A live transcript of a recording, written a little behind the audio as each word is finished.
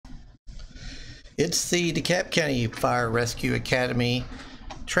It's the DeKalb County Fire Rescue Academy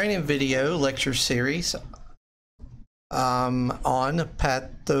training video lecture series on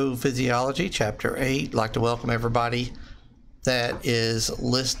Pathophysiology, Chapter 8. I'd like to welcome everybody that is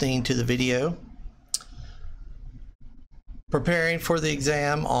listening to the video. Preparing for the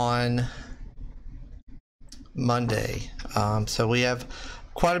exam on Monday. So we have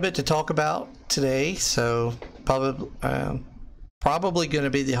quite a bit to talk about today. So probably going to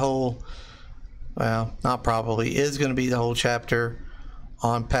be the whole, well, not probably, is going to be the whole chapter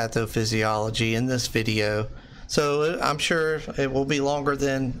on pathophysiology in this video. So I'm sure it will be longer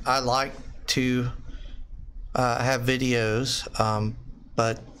than I like to have videos,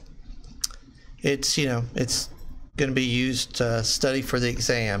 but it's, it's going to be used to study for the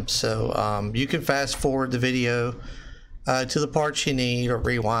exam. So you can fast forward the video to the parts you need, or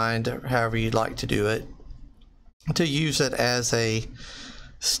rewind, or however you'd like to do it, to use it as a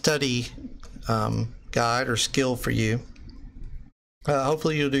study guide or skill for you.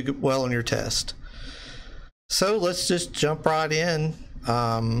 Hopefully you'll do well on your test. So let's just jump right in.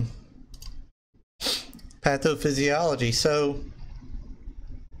 Pathophysiology. So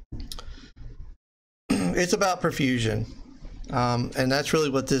it's about perfusion, and that's really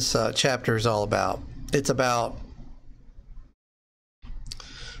what this chapter is all about. It's about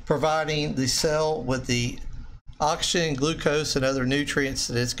providing the cell with the oxygen, glucose, and other nutrients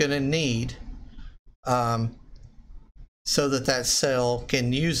that it's going to need, so that cell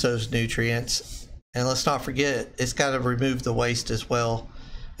can use those nutrients. And let's not forget, it's got to remove the waste as well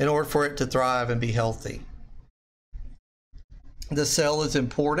in order for it to thrive and be healthy. The cell is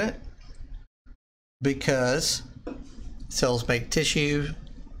important because cells make tissue,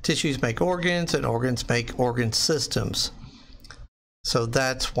 tissues make organs, and organs make organ systems. So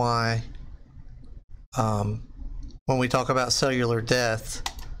that's why when we talk about cellular death,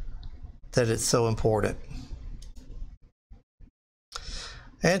 that it's so important.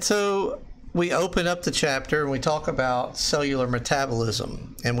 And so we open up the chapter and we talk about cellular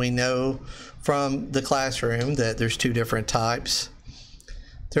metabolism, and we know from the classroom that there's two different types.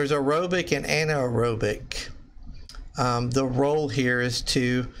 There's aerobic and anaerobic. The role here is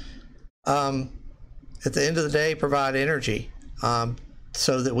to, at the end of the day, provide energy,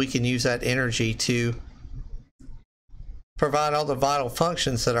 so that we can use that energy to provide all the vital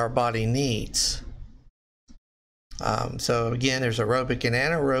functions that our body needs. So again, there's aerobic and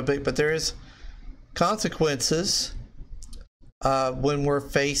anaerobic, but there is consequences when we're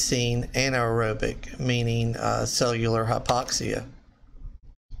facing anaerobic, meaning cellular hypoxia.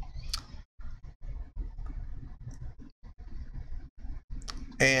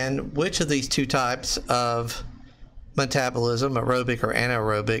 And which of these two types of metabolism, aerobic or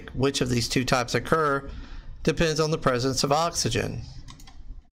anaerobic, which of these two types occur depends on the presence of oxygen.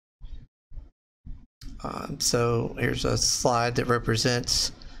 So here's a slide that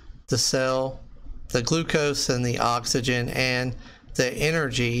represents the cell, the glucose and the oxygen, and the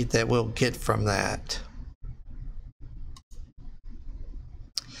energy that we'll get from that.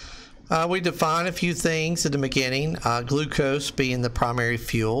 We define a few things in the beginning, glucose being the primary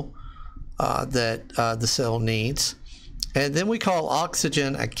fuel that the cell needs. And then we call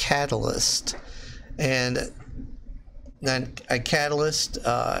oxygen a catalyst. And then a catalyst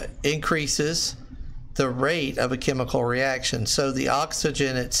increases the rate of a chemical reaction. So the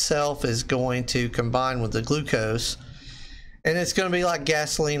oxygen itself is going to combine with the glucose, and it's going to be like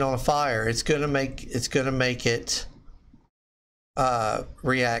gasoline on a fire. It's going to make it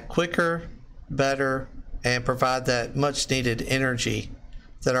react quicker, better, and provide that much needed energy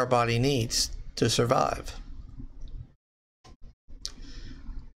that our body needs to survive.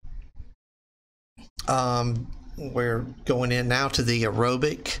 We're going in now to the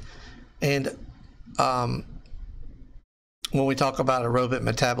aerobic, and when we talk about aerobic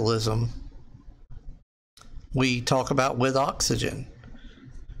metabolism, we talk about with oxygen,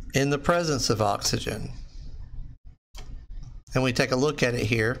 in the presence of oxygen. And we take a look at it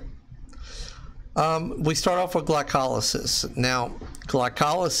here. We start off with glycolysis. Now,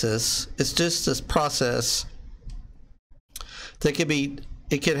 glycolysis is just this process that could be,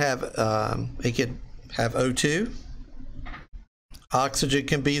 it could have O2, oxygen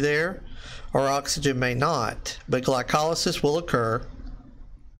can be there, or oxygen may not, but glycolysis will occur.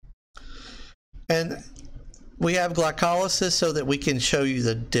 And we have glycolysis so that we can show you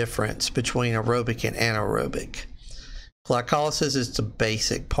the difference between aerobic and anaerobic. Glycolysis is the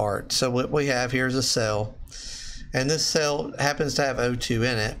basic part. So what we have here is a cell, and this cell happens to have O2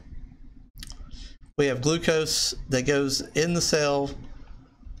 in it. We have glucose that goes in the cell.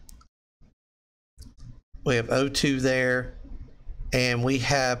 We have O2 there, and we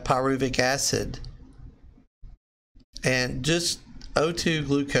have pyruvic acid, and just O2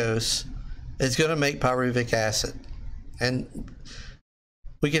 glucose is going to make pyruvic acid. And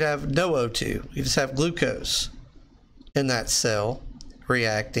we could have no O2, we just have glucose in that cell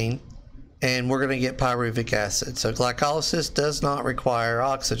reacting, and we're going to get pyruvic acid. So glycolysis does not require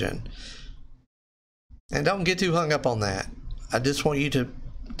oxygen. And don't get too hung up on that. I just want you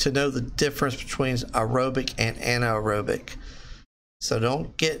to know the difference between aerobic and anaerobic. So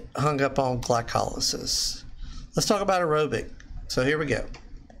don't get hung up on glycolysis. Let's talk about aerobic. So here we go.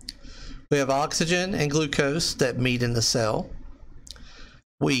 We have oxygen and glucose that meet in the cell.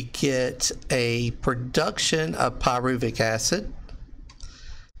 We get a production of pyruvic acid,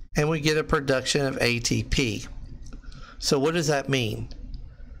 and we get a production of ATP. So what does that mean?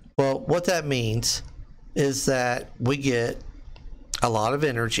 Well, what that means is that we get a lot of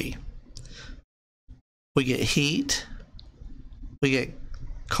energy. We get heat, we get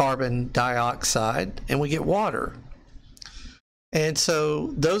carbon dioxide, and we get water. And so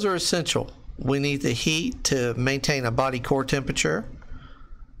those are essential. We need the heat to maintain a body core temperature.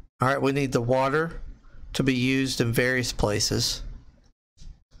 All right, we need the water to be used in various places.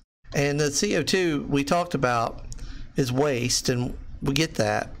 And the CO2 we talked about is waste, and we get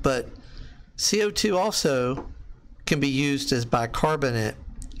that, but CO2 also can be used as bicarbonate,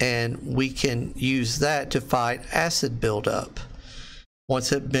 and we can use that to fight acid buildup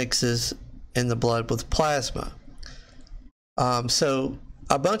once it mixes in the blood with plasma. So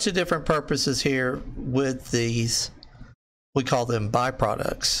a bunch of different purposes here with these. We call them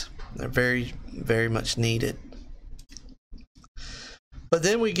byproducts. They're very, very much needed. But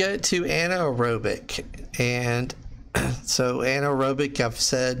then we get to anaerobic, and so anaerobic, I've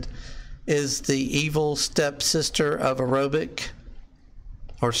said, is the evil stepsister of aerobic,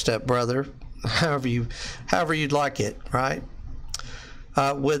 or stepbrother, however you'd like it, right?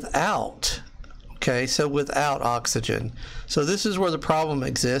 Without oxygen. So this is where the problem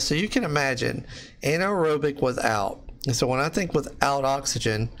exists. So you can imagine anaerobic without. And so when I think without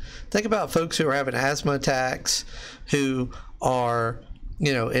oxygen, think about folks who are having asthma attacks, who are,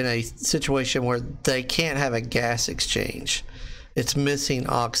 in a situation where they can't have a gas exchange. It's missing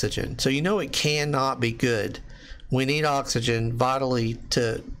oxygen. So it cannot be good. We need oxygen vitally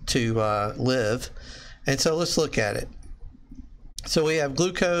to live. And so let's look at it. So we have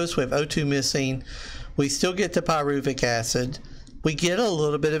glucose, we have O2 missing. We still get the pyruvic acid. We get a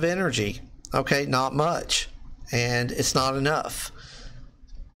little bit of energy. Okay, not much. And it's not enough.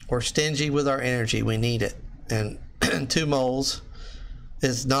 We're stingy with our energy. We need it. And 2 moles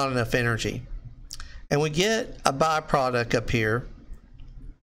is not enough energy. And we get a byproduct up here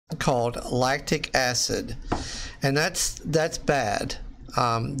called lactic acid. And that's bad.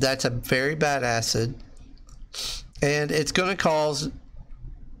 That's a very bad acid. And it's going to cause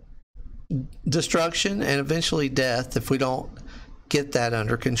destruction and eventually death if we don't get that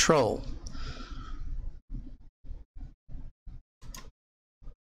under control.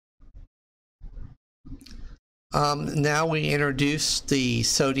 Now we introduce the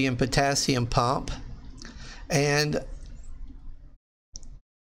sodium-potassium pump. And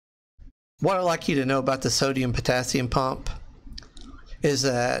what I'd like you to know about the sodium-potassium pump is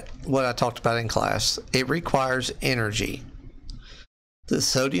that what I talked about in class, it requires energy. The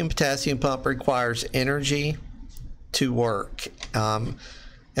sodium-potassium pump requires energy to work. And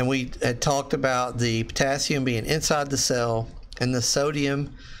we had talked about the potassium being inside the cell and the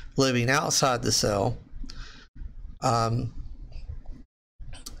sodium living outside the cell.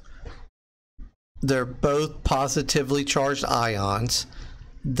 They're both positively charged ions.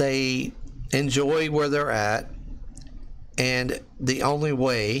 They enjoy where they're at, and the only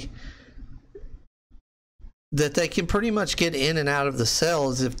way that they can pretty much get in and out of the cell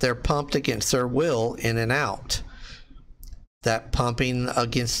is if they're pumped against their will in and out. That pumping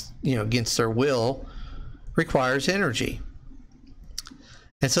against their will requires energy.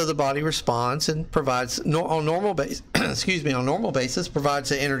 And so the body responds and provides on normal basis, provides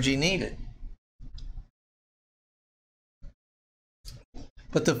the energy needed.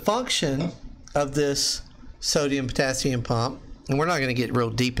 But the function of this sodium-potassium pump, and we're not going to get real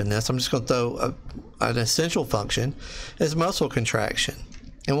deep in this, I'm just going to throw an essential function, is muscle contraction.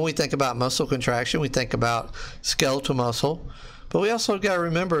 And when we think about muscle contraction, we think about skeletal muscle, but we also got to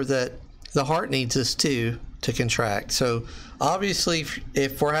remember that the heart needs this too to contract. So obviously,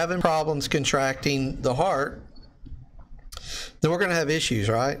 if we're having problems contracting the heart, then we're going to have issues,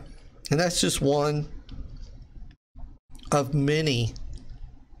 right? And that's just one of many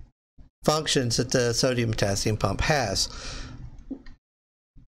functions that the sodium-potassium pump has.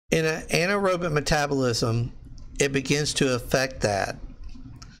 In an anaerobic metabolism, it begins to affect that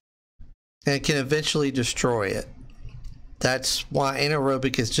and can eventually destroy it. That's why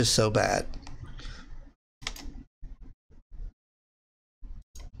anaerobic is just so bad.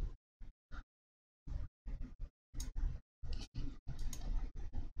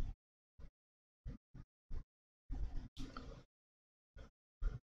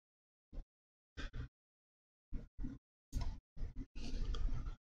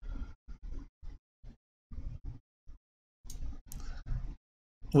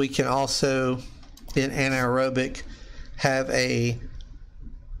 We can also, in anaerobic, have a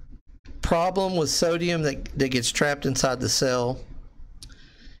problem with sodium that gets trapped inside the cell.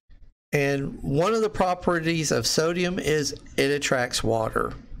 And one of the properties of sodium is it attracts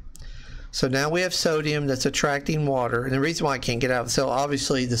water. So now we have sodium that's attracting water. And the reason why it can't get out of the cell,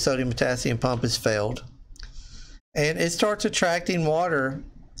 obviously the sodium potassium pump has failed. And it starts attracting water.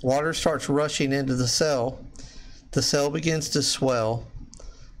 Water starts rushing into the cell. The cell begins to swell,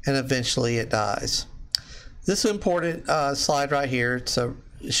 and eventually it dies. This is an important slide right here. So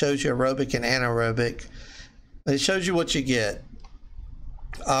it shows you aerobic and anaerobic. It shows you what you get.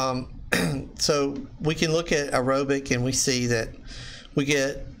 So we can look at aerobic and we see that we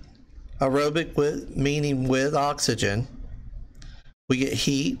get aerobic meaning with oxygen. We get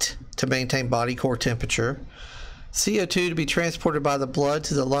heat to maintain body core temperature. CO2 to be transported by the blood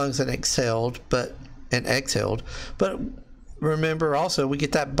to the lungs and exhaled. But remember also we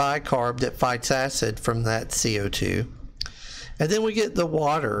get that bicarb that fights acid from that CO2. And then we get the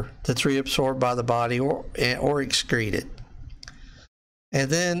water that's reabsorbed by the body or excreted. And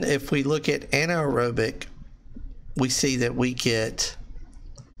then if we look at anaerobic, we see that we get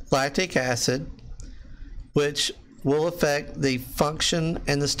lactic acid, which will affect the function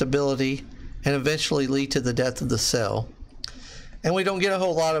and the stability and eventually lead to the death of the cell. And we don't get a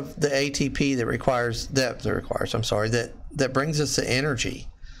whole lot of the ATP that brings us the energy.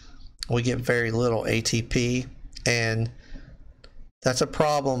 We get very little ATP, and that's a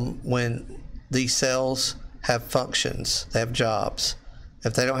problem when these cells have functions, they have jobs.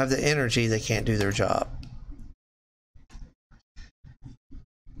 If they don't have the energy, they can't do their job.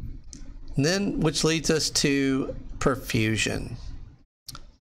 And then, which leads us to perfusion.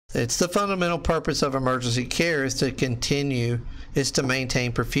 It's the fundamental purpose of emergency care is to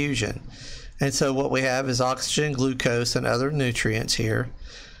maintain perfusion. And so what we have is oxygen, glucose, and other nutrients here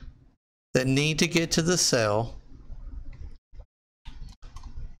that need to get to the cell.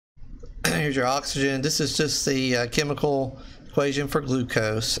 Here's your oxygen. This is just the chemical equation for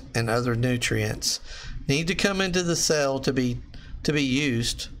glucose and other nutrients. Need to come into the cell to be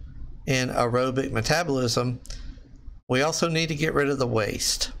used in aerobic metabolism. We also need to get rid of the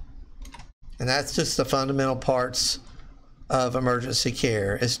waste. And that's just the fundamental parts of emergency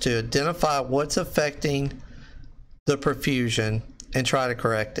care, is to identify what's affecting the perfusion and try to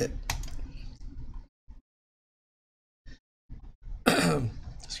correct it.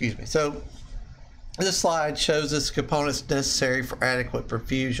 Excuse me. So this slide shows us components necessary for adequate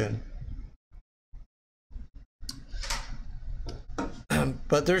perfusion.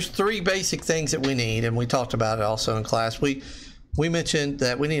 But there's three basic things that we need, and we talked about it also in class. We mentioned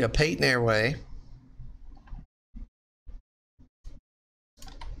that we need a patent airway.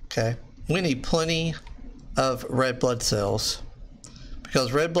 Okay. We need plenty of red blood cells,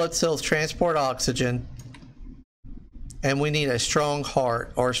 because red blood cells transport oxygen, and we need a strong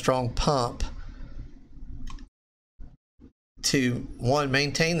heart or a strong pump to, one,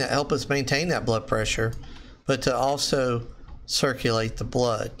 help us maintain that blood pressure, but to also circulate the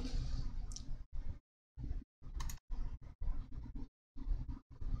blood.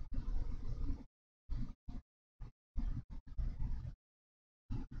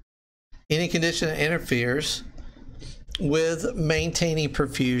 Any condition that interferes with maintaining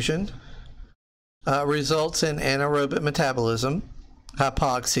perfusion results in anaerobic metabolism,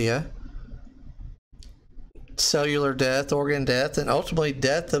 hypoxia, cellular death, organ death, and ultimately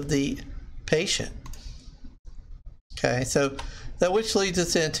death of the patient. Okay, so that which leads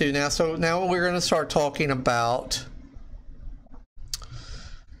us into now. So now we're going to start talking about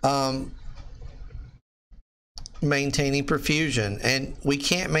maintaining perfusion, and we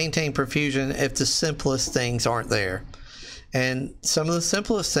can't maintain perfusion if the simplest things aren't there. And some of the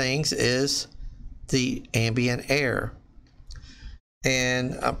simplest things is the ambient air.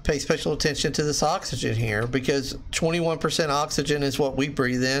 And I pay special attention to this oxygen here, because 21% oxygen is what we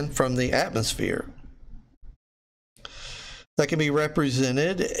breathe in from the atmosphere. That can be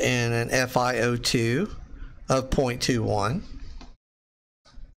represented in an FiO2 of 0.21.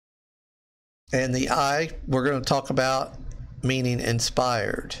 And the I, we're going to talk about meaning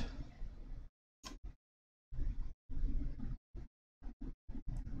inspired.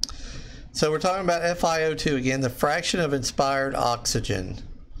 So we're talking about FiO2 again, the fraction of inspired oxygen.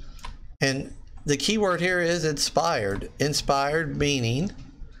 And the key word here is inspired. Inspired meaning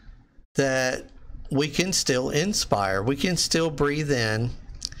that we can still inspire. We can still breathe in.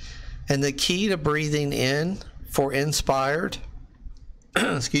 And the key to breathing in for inspired,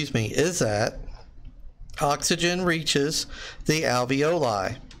 excuse me, is that oxygen reaches the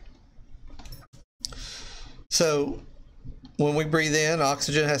alveoli. So when we breathe in,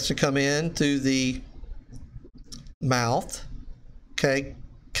 oxygen has to come in through the mouth, okay,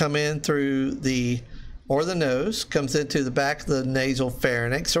 come in through the nose, comes into the back of the nasal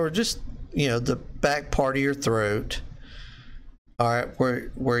pharynx, or just, you know, the back part of your throat, all right,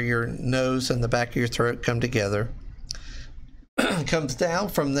 where your nose and the back of your throat come together. Comes down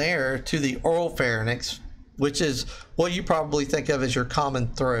from there to the oral pharynx, which is what you probably think of as your common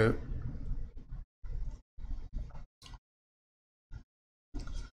throat.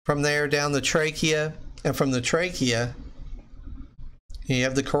 From there down the trachea, and from the trachea, you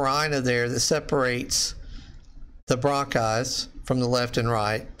have the carina there that separates the bronchi from the left and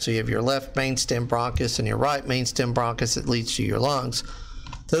right. So you have your left main stem bronchus and your right main stem bronchus that leads to your lungs.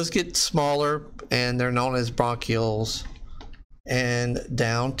 Those get smaller and they're known as bronchioles, and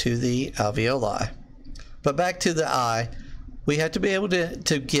down to the alveoli. But back to the eye, we have to be able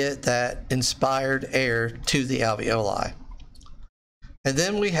to get that inspired air to the alveoli. And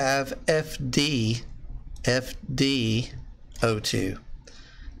then we have FDO2,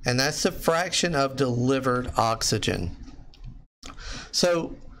 and that's the fraction of delivered oxygen.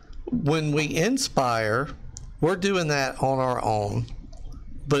 So when we inspire, we're doing that on our own.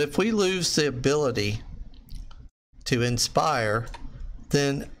 But if we lose the ability to inspire,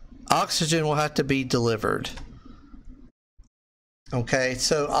 then oxygen will have to be delivered. Okay,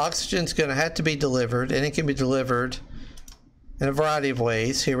 so oxygen's going to have to be delivered, and it can be delivered in a variety of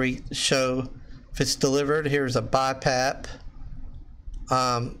ways. Here we show if it's delivered. Here's a BiPAP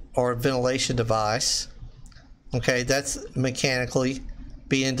or a ventilation device. Okay, that's mechanically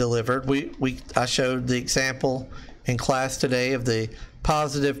being delivered. I showed the example in class today of the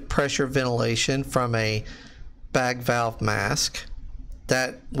positive pressure ventilation from a bag valve mask.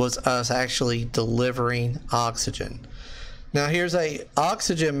 That was us actually delivering oxygen. Now here's a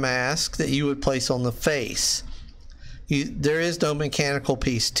oxygen mask that you would place on the face. There is no mechanical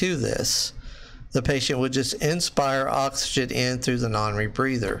piece to this. The patient would just inspire oxygen in through the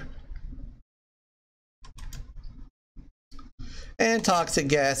non-rebreather. And toxic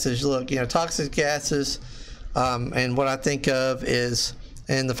gases, look, you know, toxic gases, and what I think of is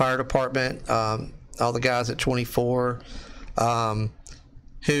in the fire department, all the guys at 24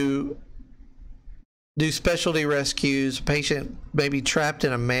 who do specialty rescues, patient maybe trapped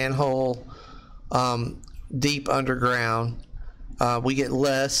in a manhole deep underground. We get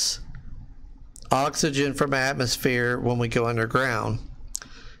less oxygen from atmosphere when we go underground,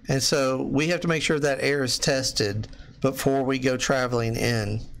 and so we have to make sure that air is tested before we go traveling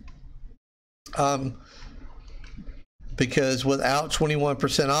in, because without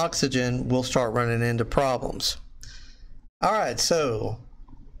 21% oxygen, we'll start running into problems. All right, so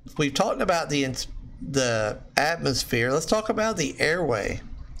we've talked about the atmosphere. Let's talk about the airway.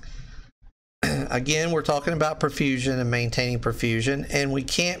 Again, we're talking about perfusion and maintaining perfusion, and we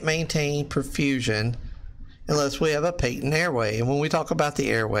can't maintain perfusion unless we have a patent airway. And when we talk about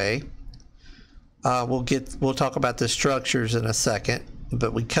the airway, we'll talk about the structures in a second,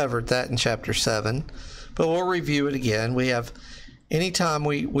 but we covered that in chapter 7. But we'll review it again. We have, anytime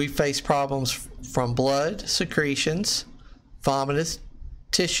we face problems from blood, secretions, vomitus,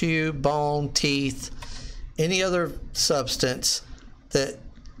 tissue, bone, teeth, any other substance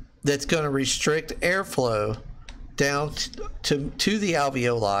that's going to restrict airflow down to the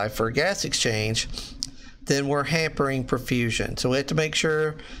alveoli for gas exchange, then we're hampering perfusion. So we have to make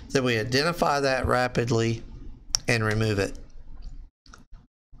sure that we identify that rapidly and remove it.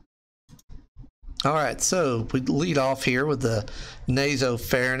 All right, so we lead off here with the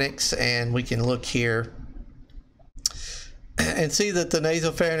nasopharynx, and we can look here and see that the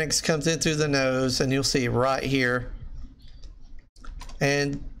nasopharynx comes in through the nose, and you'll see right here.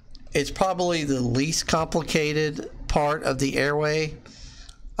 And it's probably the least complicated part of the airway.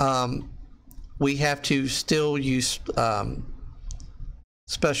 We have to still use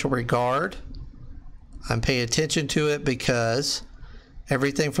special regard and pay attention to it, because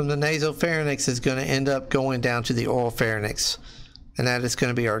everything from the nasopharynx is going to end up going down to the oral pharynx, and that is going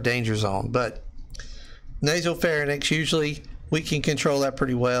to be our danger zone. But nasopharynx, usually we can control that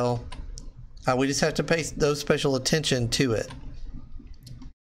pretty well. We just have to pay those special attention to it.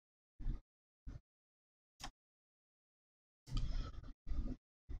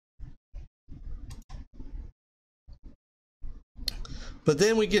 But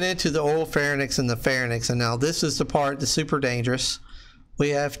then we get into the oral pharynx and the pharynx, and now this is the part that's super dangerous. We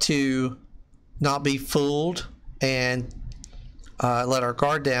have to not be fooled and let our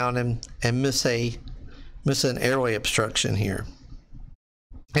guard down and miss an airway obstruction here.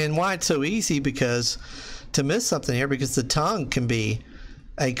 And why it's so easy, because to miss something here, because the tongue can be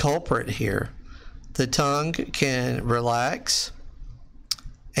a culprit here. The tongue can relax,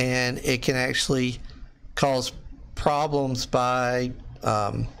 and it can actually cause problems by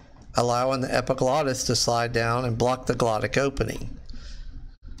allowing the epiglottis to slide down and block the glottic opening.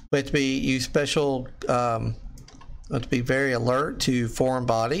 We have to be very alert to foreign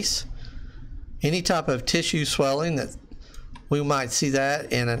bodies. Any type of tissue swelling, that we might see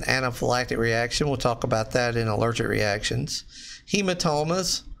that in an anaphylactic reaction. We'll talk about that in allergic reactions.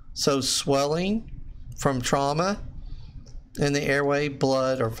 Hematomas, so swelling from trauma in the airway,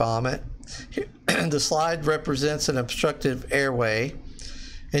 blood or vomit. The slide represents an obstructive airway,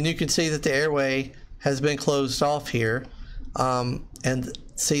 and you can see that the airway has been closed off here, and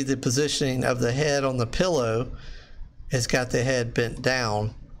see the positioning of the head on the pillow has got the head bent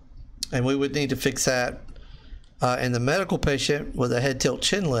down, and we would need to fix that in the medical patient with a head tilt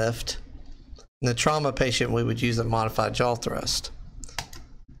chin lift. In the trauma patient, we would use a modified jaw thrust.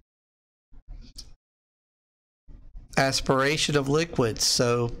 Aspiration of liquids.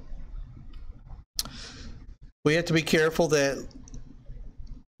 So we have to be careful that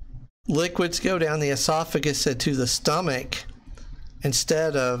liquids go down the esophagus into the stomach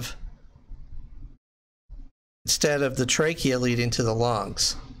instead of the trachea leading to the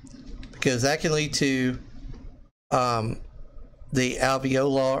lungs, because that can lead to the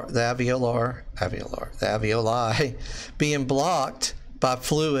alveoli being blocked by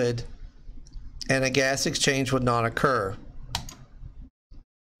fluid, and a gas exchange would not occur.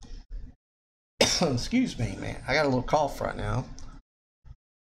 Excuse me, man. I got a little cough right now.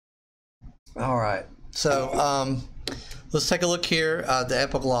 All right. So let's take a look here. The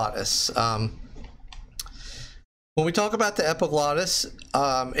epiglottis. When we talk about the epiglottis,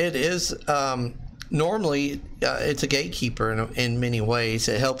 it is normally it's a gatekeeper in many ways.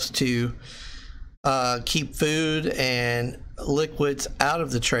 It helps to keep food and liquids out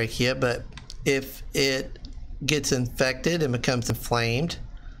of the trachea, but if it gets infected and becomes inflamed,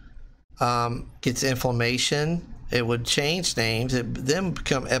 gets inflammation, it would change names. It then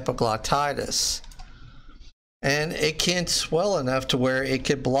become epiglottitis, and it can swell enough to where it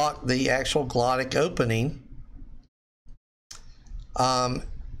could block the actual glottic opening. And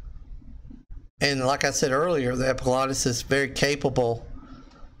like I said earlier, the epiglottis is very capable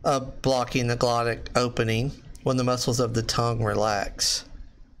of blocking the glottic opening when the muscles of the tongue relax.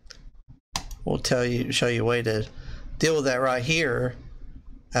 We'll show you a way to deal with that right here.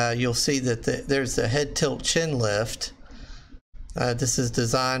 You'll see that there's the head tilt chin lift. This is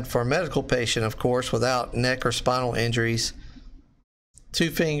designed for a medical patient, of course, without neck or spinal injuries. 2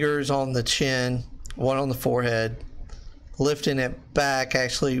 fingers on the chin, 1 on the forehead. Lifting it back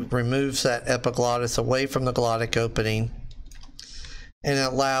actually removes that epiglottis away from the glottic opening, and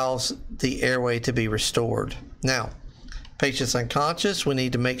it allows the airway to be restored. Now, patient's unconscious. We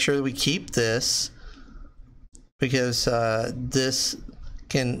need to make sure that we keep this, because this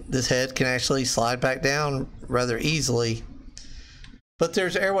head can actually slide back down rather easily. But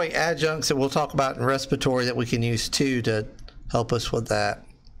there's airway adjuncts that we'll talk about in respiratory that we can use too to help us with that.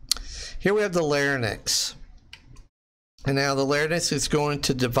 Here we have the larynx. And now the larynx is going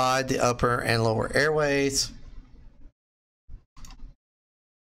to divide the upper and lower airways.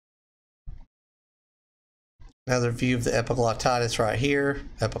 Another view of the epiglottitis right here.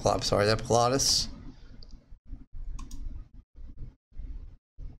 The epiglottis.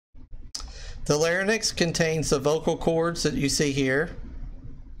 The larynx contains the vocal cords that you see here.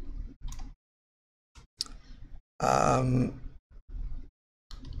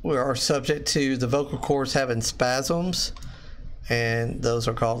 We are subject to the vocal cords having spasms, and those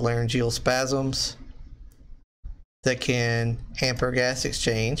are called laryngeal spasms that can hamper gas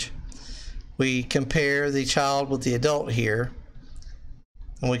exchange. We compare the child with the adult here,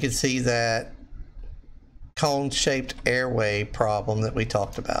 and we can see that cone-shaped airway problem that we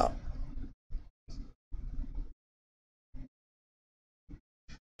talked about.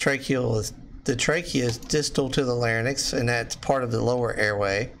 The trachea is distal to the larynx, and that's part of the lower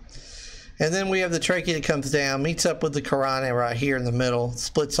airway. And then we have the trachea that comes down, meets up with the carina right here in the middle,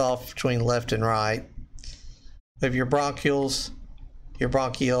 splits off between left and right. We have your bronchioles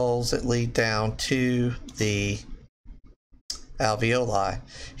that lead down to the alveoli.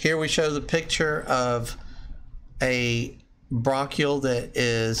 Here we show the picture of a bronchiole that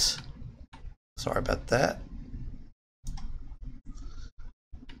is, sorry about that.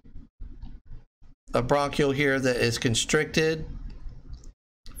 a bronchiole here that is constricted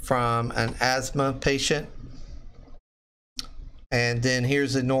from an asthma patient. And then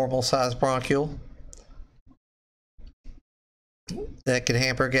here's a normal size bronchiole that can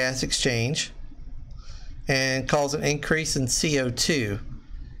hamper gas exchange and cause an increase in CO2.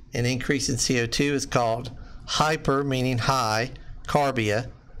 An increase in CO2 is called hyper, meaning high, carbia,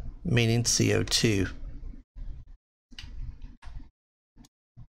 meaning CO2.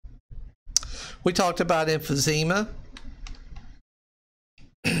 We talked about emphysema,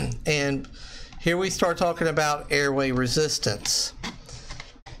 and here we start talking about airway resistance,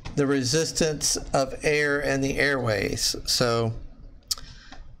 the resistance of air in the airways. So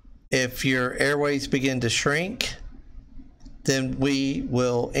if your airways begin to shrink, then we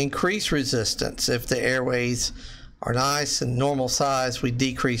will increase resistance. If the airways are nice and normal size, we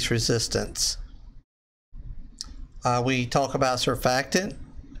decrease resistance. We talk about surfactant,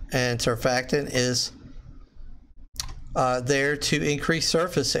 and surfactant is there to increase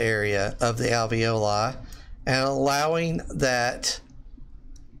surface area of the alveoli and allowing that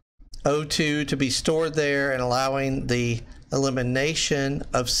O2 to be stored there and allowing the elimination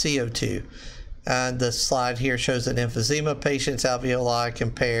of CO2. And the slide here shows an emphysema patient's alveoli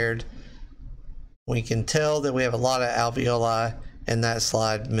compared. We can tell that we have a lot of alveoli in that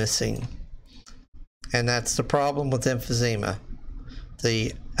slide missing. And that's the problem with emphysema.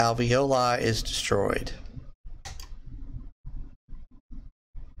 The alveoli is destroyed.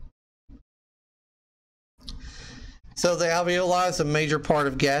 So the alveoli is a major part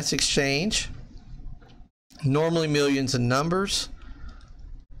of gas exchange. Normally millions in numbers.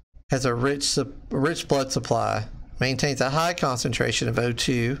 Has a rich blood supply. Maintains a high concentration of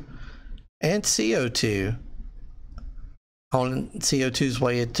O2 and CO2. On CO2's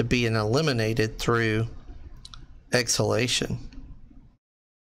way to being eliminated through exhalation.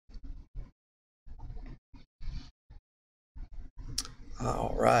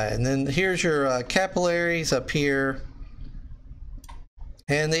 All right, and then here's your capillaries up here.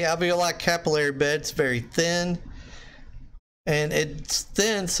 And the alveoli capillary bed's very thin. And it's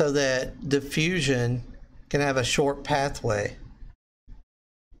thin so that diffusion can have a short pathway.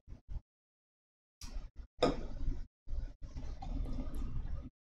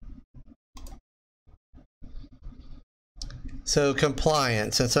 So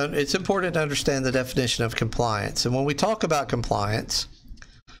compliance, and so it's important to understand the definition of compliance. And when we talk about compliance,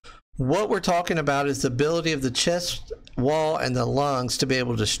 what we're talking about is the ability of the chest wall and the lungs to be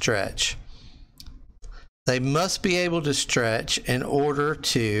able to stretch. They must be able to stretch in order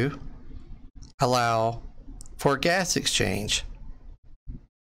to allow for gas exchange.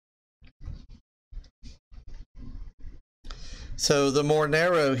 So the more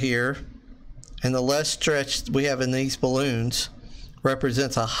narrow here and the less stretch we have in these balloons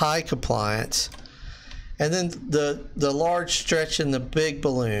represents a high compliance. And then the large stretch in the big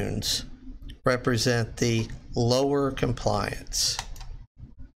balloons represent the lower compliance.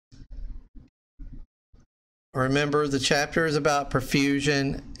 Remember, the chapter is about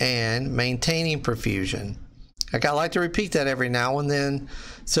perfusion and maintaining perfusion. I like to repeat that every now and then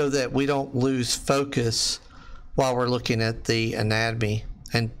so that we don't lose focus while we're looking at the anatomy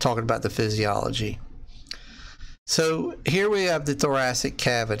and talking about the physiology. So here we have the thoracic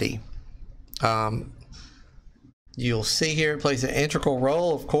cavity. You'll see here it plays an integral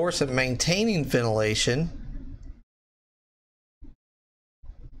role, of course, in maintaining ventilation.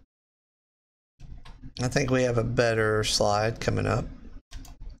 I think we have a better slide coming up.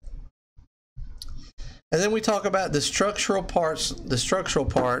 And then we talk about the structural parts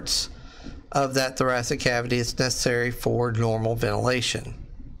of that thoracic cavity is necessary for normal ventilation.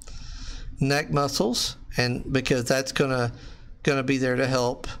 Neck muscles, and because that's gonna be there to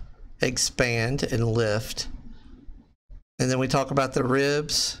help expand and lift. And then we talk about the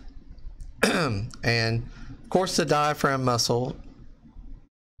ribs and of course the diaphragm muscle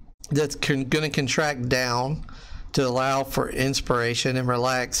that's going to contract down to allow for inspiration and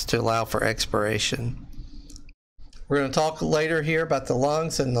relax to allow for expiration. We're going to talk later here about the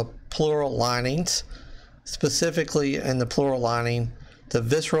lungs and the pleural linings, specifically in the pleural lining, the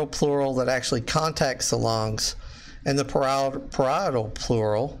visceral pleural that actually contacts the lungs, and the parietal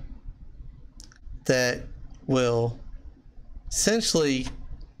pleural that will essentially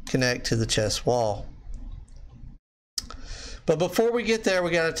connect to the chest wall. But before we get there,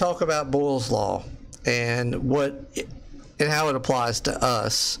 we got to talk about Boyle's law and how it applies to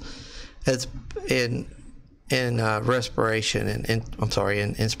us as in respiration and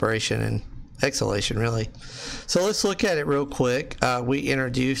in inspiration and exhalation, really. So let's look at it real quick. We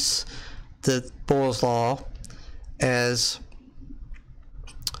introduce the Boyle's law as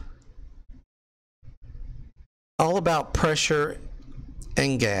all about pressure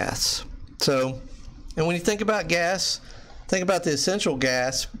and gas. So, and when you think about gas, think about the essential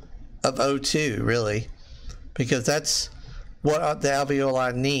gas of O2, really, because that's what the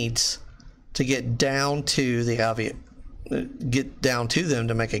alveoli needs to get down to the get down to them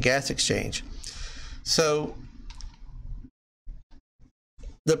to make a gas exchange. So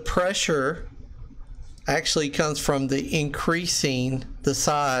the pressure actually comes from the increasing the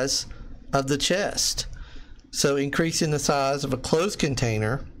size of the chest. So increasing the size of a closed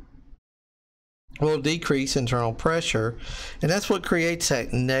container will decrease internal pressure, and that's what creates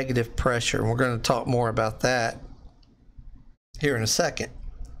that negative pressure. And we're going to talk more about that here in a second.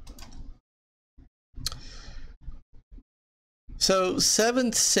 So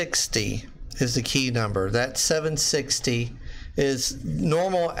 760 is the key number. That 760 is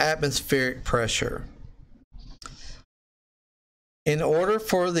normal atmospheric pressure. In order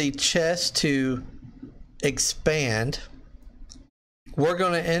for the chest to expand, we're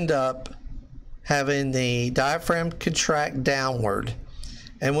going to end up having the diaphragm contract downward.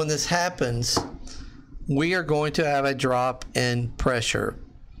 And when this happens, we are going to have a drop in pressure.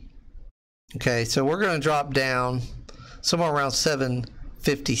 Okay, so we're going to drop down somewhere around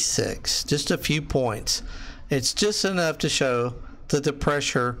 756, just a few points. It's just enough to show that the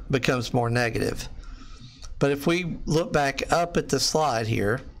pressure becomes more negative. But if we look back up at the slide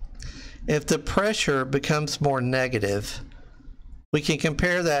here, if the pressure becomes more negative, we can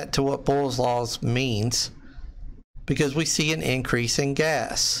compare that to what Boyle's law means, because we see an increase in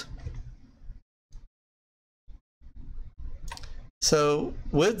gas. So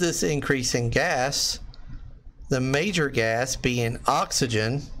with this increase in gas, the major gas, being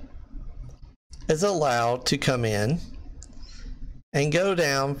oxygen, is allowed to come in and go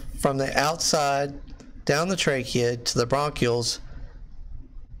down from the outside down the trachea to the bronchioles,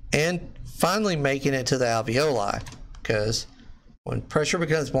 and finally making it to the alveoli, because when pressure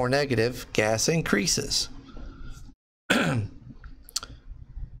becomes more negative, gas increases. So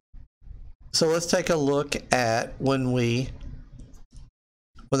let's take a look at when the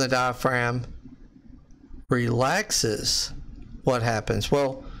diaphragm relaxes, what happens.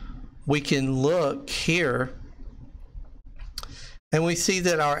 Well, we can look here and we see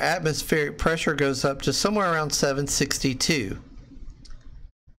that our atmospheric pressure goes up to somewhere around 762.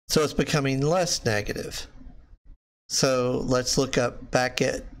 So it's becoming less negative. So let's look back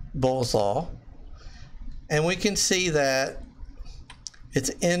at Boyle's law, and we can see that it's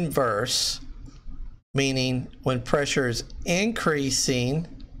inverse, meaning when pressure is increasing,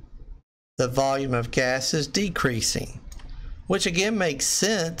 the volume of gas is decreasing, which again makes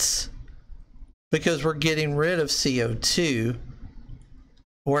sense because we're getting rid of CO2.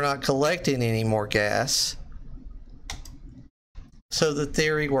 We're not collecting any more gas. So the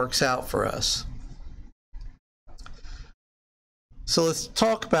theory works out for us. So let's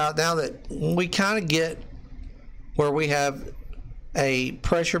talk about, now that we kind of get where we have a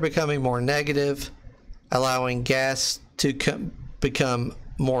pressure becoming more negative, allowing gas to become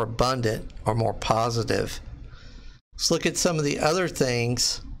more abundant or more positive. Let's look at some of the other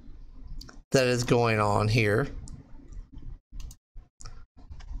things that is going on here.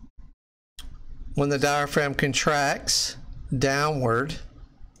 When the diaphragm contracts downward,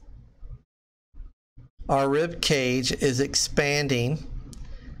 our rib cage is expanding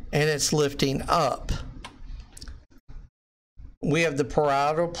and it's lifting up. We have the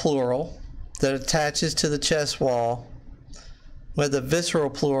parietal pleural that attaches to the chest wall, with the visceral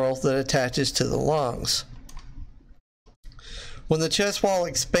pleural that attaches to the lungs. When the chest wall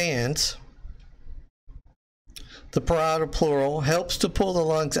expands, the parietal pleural helps to pull the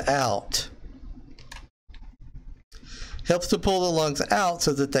lungs out. Helps to pull the lungs out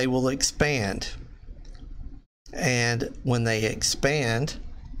so that they will expand. And when they expand,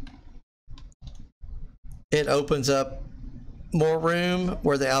 it opens up more room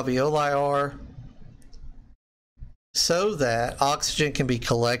where the alveoli are, so that oxygen can be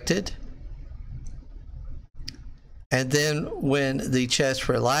collected. And then when the chest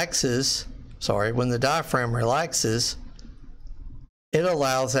relaxes, when the diaphragm relaxes, it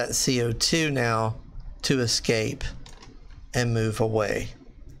allows that CO2 now to escape and move away.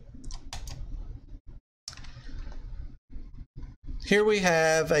 Here we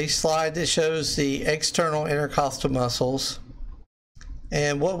have a slide that shows the external intercostal muscles,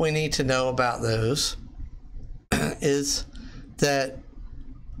 and what we need to know about those is that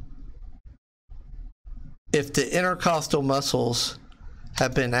if the intercostal muscles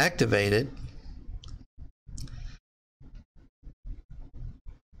have been activated,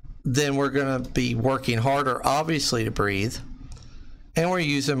 then we're going to be working harder, obviously, to breathe, and we're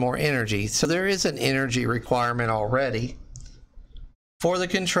using more energy. So there is an energy requirement already for the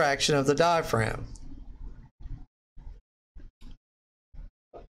contraction of the diaphragm.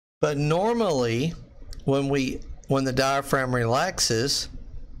 But normally, when the diaphragm relaxes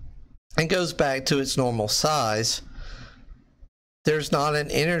and goes back to its normal size, there's not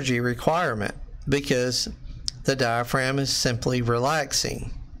an energy requirement because the diaphragm is simply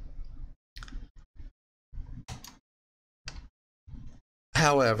relaxing.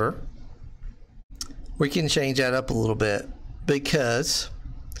 However, we can change that up a little bit, because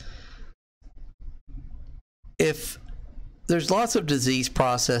if there's lots of disease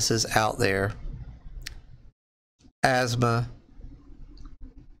processes out there, asthma,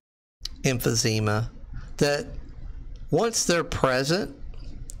 emphysema, that once they're present,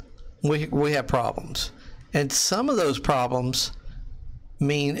 we have problems. And some of those problems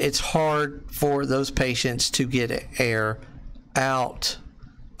mean it's hard for those patients to get air out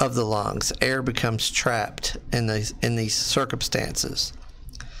of the lungs. Air becomes trapped in these circumstances.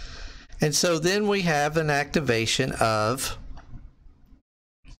 And so then we have an activation of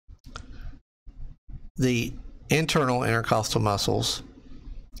the internal intercostal muscles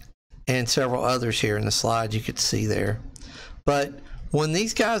and several others here in the slide you could see there. But when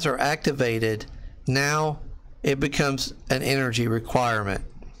these guys are activated, now it becomes an energy requirement.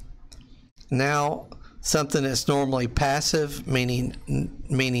 Now something that's normally passive, meaning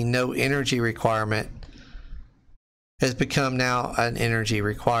no energy requirement, has become now an energy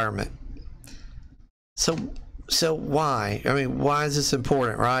requirement. So why? I mean, why is this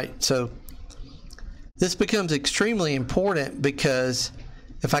important, right? So this becomes extremely important because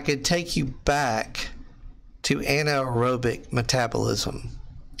if I could take you back to anaerobic metabolism,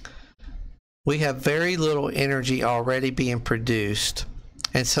 we have very little energy already being produced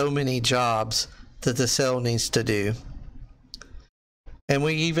and so many jobs that the cell needs to do. And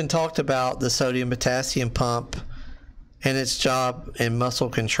we even talked about the sodium potassium pump and its job in muscle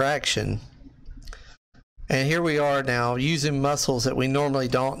contraction. And here we are now using muscles that we normally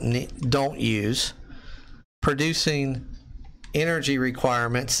don't use, producing energy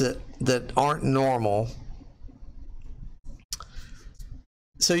requirements that aren't normal.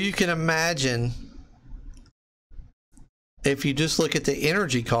 So you can imagine, if you just look at the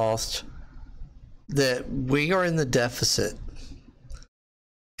energy cost, that we are in the deficit.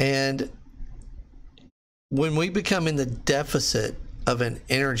 And when we become in the deficit of an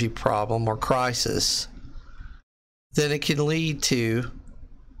energy problem or crisis, then it can lead to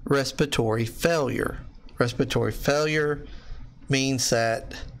respiratory failure. Respiratory failure means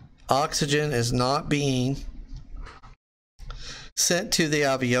that oxygen is not being sent to the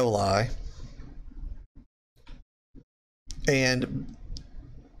alveoli, and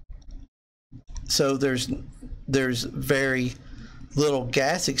so there's very little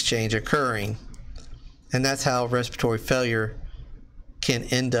gas exchange occurring, and that's how respiratory failure can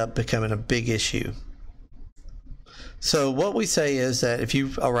end up becoming a big issue. So what we say is that if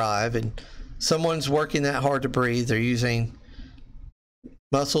you arrive and someone's working that hard to breathe, they're using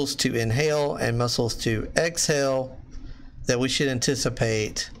muscles to inhale and muscles to exhale, that we should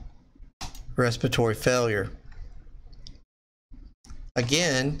anticipate respiratory failure.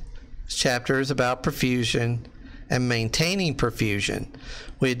 Again, this chapter is about perfusion and maintaining perfusion.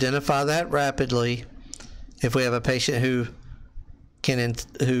 We identify that rapidly. If we have a patient who can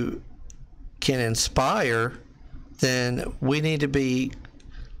inspire, then we need to be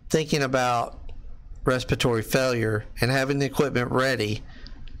thinking about respiratory failure and having the equipment ready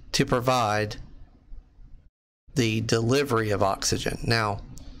to provide the delivery of oxygen. Now,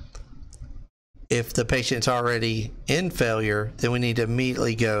 if the patient's already in failure, then we need to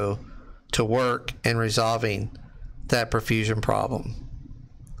immediately go to work in resolving that perfusion problem.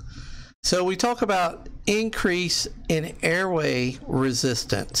 So we talk about increase in airway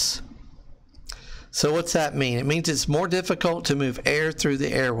resistance. So what's that mean? It means it's more difficult to move air through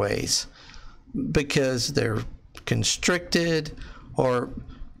the airways because they're constricted, or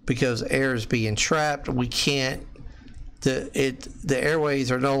because air is being trapped. We can't, the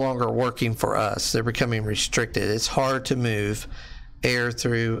airways are no longer working for us. They're becoming restricted. It's hard to move air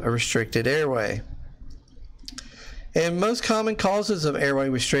through a restricted airway. And most common causes of airway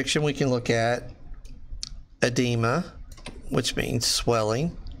restriction, we can look at edema, which means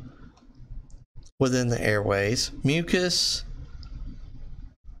swelling within the airways, mucus,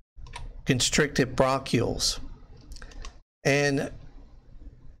 constricted bronchioles. And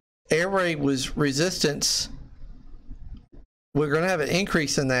airway resistance, we're going to have an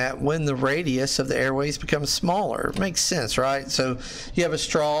increase in that when the radius of the airways becomes smaller. It makes sense, right? So you have a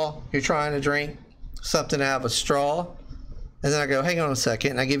straw, you're trying to drink something out of a straw. And then I go, hang on a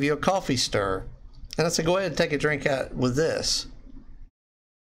second, and I give you a coffee stir. And I say, go ahead and take a drink out with this.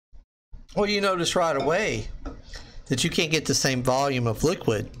 Well, you notice right away that you can't get the same volume of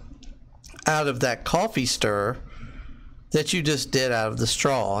liquid out of that coffee stir that you just did out of the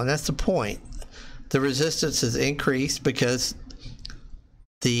straw. And that's the point. The resistance is increased because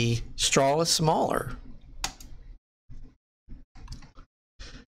the straw is smaller.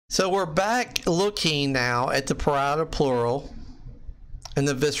 So we're back looking now at the parietal pleural and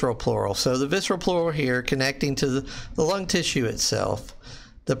the visceral pleural. So the visceral pleural here connecting to the lung tissue itself.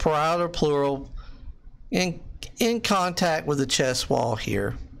 The parietal pleural in contact with the chest wall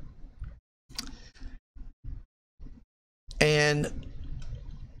here. And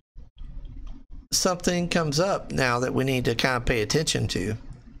something comes up now that we need to kind of pay attention to,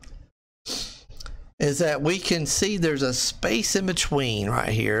 is that we can see there's a space in between right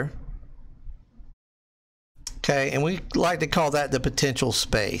here. Okay, and we like to call that the potential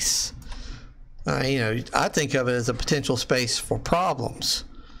space. You know, I think of it as a potential space for problems,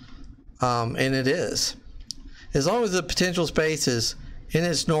 and it is. As long as the potential space is in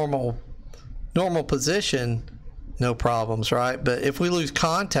its normal position, no problems, right? But if we lose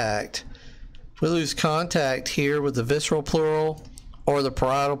contact, here with the visceral pleural or the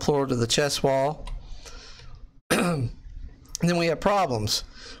parietal pleural to the chest wall, then we have problems.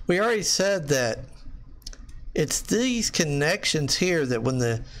 We already said that it's these connections here that when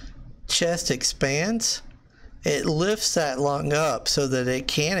the chest expands, it lifts that lung up so that it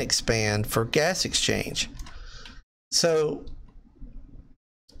can expand for gas exchange. So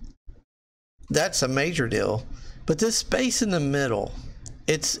that's a major deal. But this space in the middle,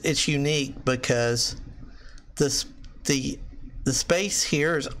 it's unique because the space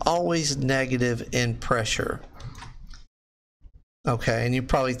here is always negative in pressure. Okay, and you're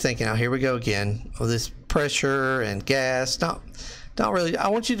probably thinking, oh, here we go again. Oh, this pressure and gas. Not really. I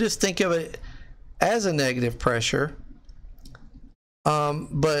want you to just think of it as a negative pressure.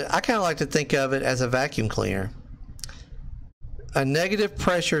 But I kind of like to think of it as a vacuum cleaner. A negative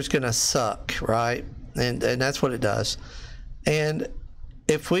pressure is going to suck, right? And that's what it does. And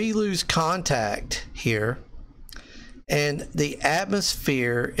if we lose contact here and the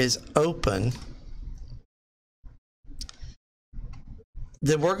atmosphere is open,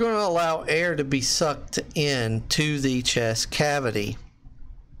 then we're going to allow air to be sucked in to the chest cavity.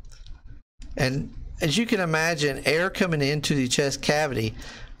 And as you can imagine, air coming into the chest cavity,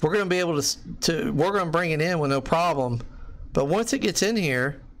 we're going to be able to we're going to bring it in with no problem. But once it gets in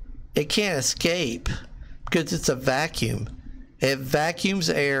here, it can't escape because it's a vacuum. It vacuums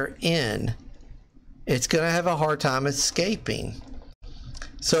air in. It's going to have a hard time escaping.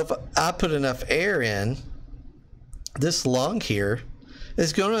 So if I put enough air in, this lung here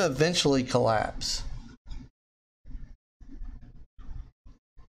is going to eventually collapse.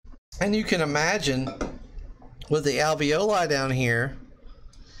 And you can imagine with the alveoli down here,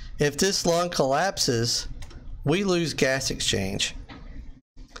 if this lung collapses, we lose gas exchange.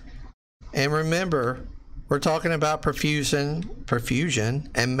 And remember, we're talking about perfusion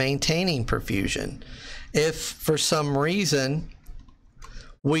and maintaining perfusion. If for some reason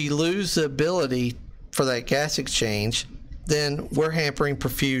we lose the ability for that gas exchange, then we're hampering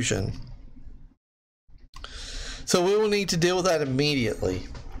perfusion. So we will need to deal with that immediately.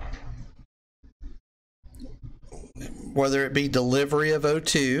 Whether it be delivery of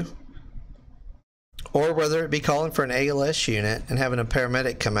O2 or whether it be calling for an ALS unit and having a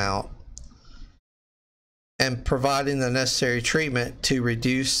paramedic come out and providing the necessary treatment to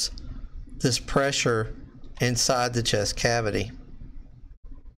reduce this pressure inside the chest cavity.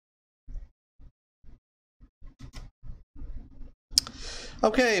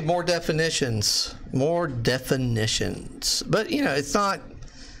 Okay, more definitions. But you know, it's not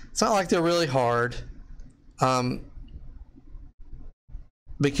like they're really hard.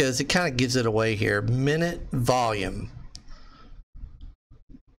 Because it kind of gives it away here. Minute volume.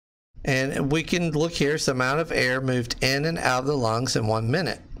 And we can look here, it's the amount of air moved in and out of the lungs in 1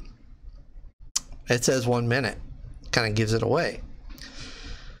 minute. It says 1 minute. Kind of gives it away.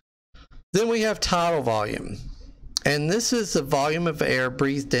 Then we have tidal volume. And this is the volume of air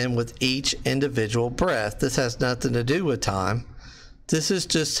breathed in with each individual breath. This has nothing to do with time. This is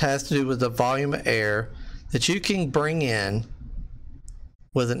just has to do with the volume of air that you can bring in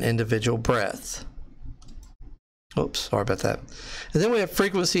with an individual breath. Oops, sorry about that. And then we have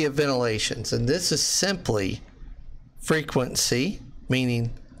frequency of ventilations, and this is simply frequency,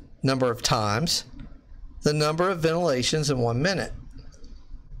 meaning number of times, the number of ventilations in 1 minute.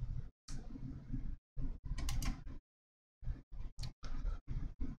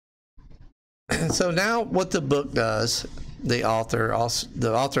 So now what the book does the author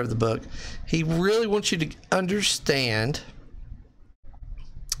of the book, he really wants you to understand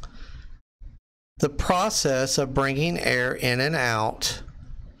the process of bringing air in and out,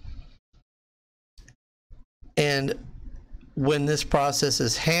 and when this process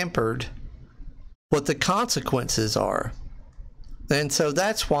is hampered, what the consequences are. And so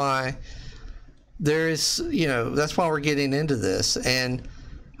that's why that's why we're getting into this. And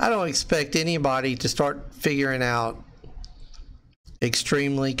I don't expect anybody to start figuring out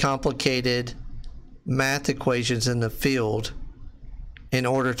extremely complicated math equations in the field in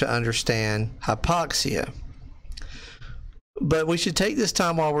order to understand hypoxia. But we should take this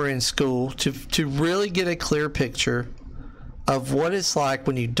time while we're in school to really get a clear picture of what it's like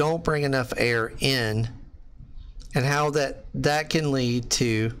when you don't bring enough air in, and how that can lead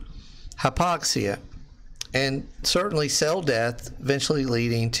to hypoxia, and certainly cell death, eventually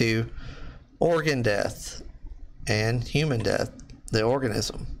leading to organ death and human death, the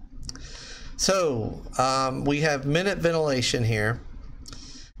organism. So we have minute ventilation here,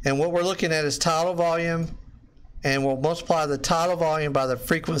 and what we're looking at is tidal volume, and we'll multiply the tidal volume by the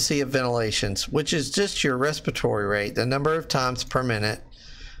frequency of ventilations, which is just your respiratory rate, the number of times per minute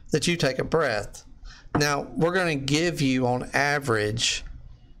that you take a breath. Now, we're going to give you on average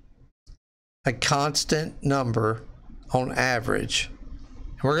a constant number on average.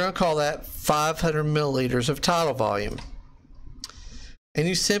 And we're going to call that 500 milliliters of tidal volume. And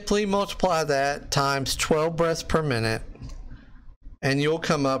you simply multiply that times 12 breaths per minute, and you'll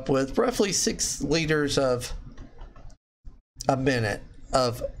come up with roughly 6 liters of a minute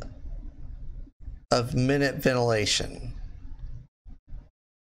of minute ventilation.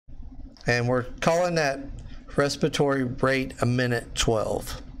 And we're calling that respiratory rate a minute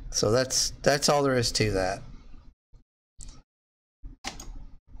 12. So that's all there is to that.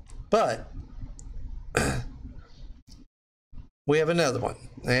 But we have another one,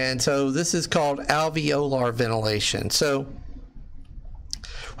 and so this is called alveolar ventilation. So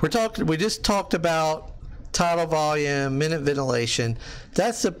we just talked about tidal volume, minute ventilation.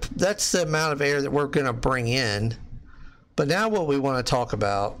 That's the amount of air that we're going to bring in. But now what we want to talk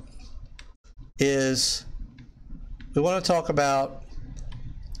about is we want to talk about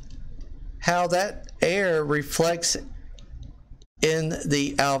how that air reflects in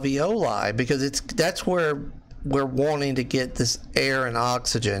the alveoli, because that's where we're wanting to get this air and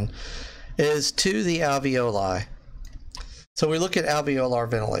oxygen, is to the alveoli. So we look at alveolar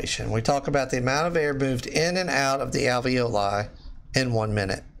ventilation. We talk about the amount of air moved in and out of the alveoli in 1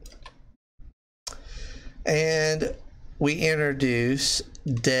 minute. And we introduce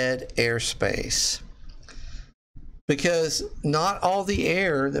dead airspace, because not all the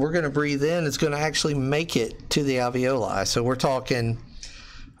air that we're going to breathe in is going to actually make it to the alveoli. So we're talking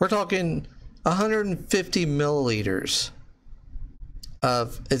 150 milliliters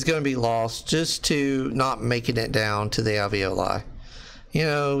is going to be lost just to not making it down to the alveoli.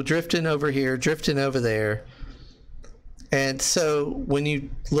 Drifting over here, drifting over there. And so when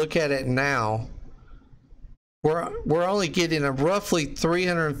you look at it now, we're only getting a roughly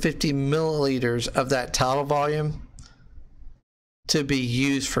 350 milliliters of that tidal volume to be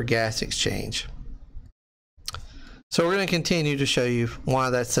used for gas exchange. So we're going to continue to show you why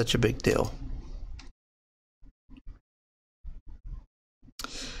that's such a big deal.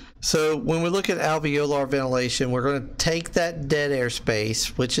 So when we look at alveolar ventilation, we're going to take that dead air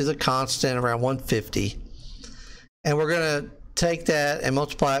space, which is a constant around 150, and we're going to take that and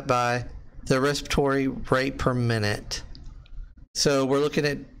multiply it by the respiratory rate per minute. So we're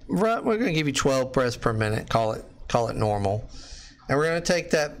going to give you 12 breaths per minute, call it normal. And we're going to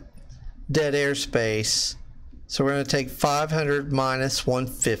take that dead air space. So we're going to take 500 minus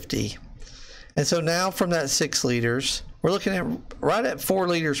 150. And so now from that 6 liters, we're looking at right at 4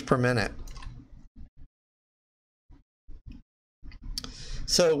 liters per minute.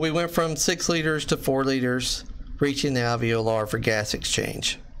 So we went from 6 liters to 4 liters, reaching the alveolar for gas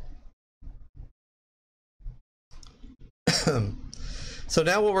exchange. So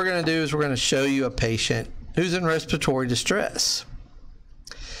now what we're going to do is we're going to show you a patient who's in respiratory distress.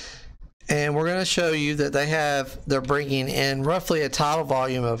 And we're going to show you that they're bringing in roughly a tidal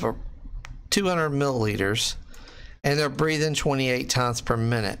volume of 200 milliliters, and they're breathing 28 times per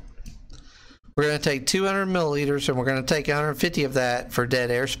minute. We're going to take 200 milliliters, and we're going to take 150 of that for dead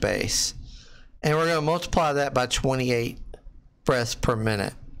airspace, and we're going to multiply that by 28 breaths per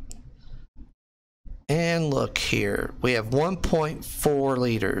minute. And look here, we have 1.4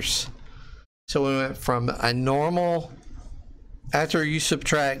 liters. So we went from a normal, after you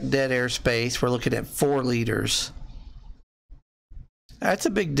subtract dead airspace, we're looking at 4 liters. That's a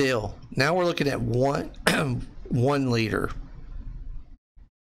big deal. Now we're looking at 1 liter.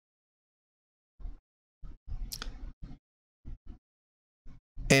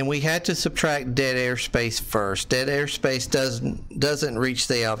 And we had to subtract dead airspace first. Dead airspace doesn't reach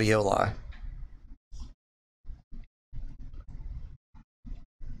the alveoli.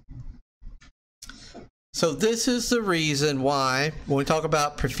 So this is the reason why when we talk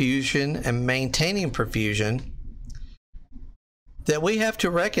about perfusion and maintaining perfusion, that we have to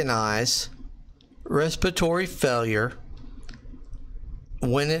recognize respiratory failure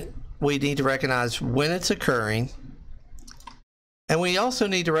we need to recognize when it's occurring, and we also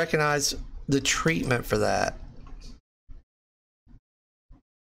need to recognize the treatment for that.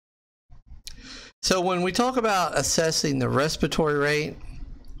 So when we talk about assessing the respiratory rate,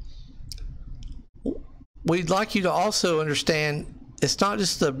 we'd like you to also understand it's not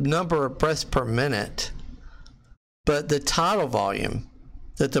just the number of breaths per minute, but the tidal volume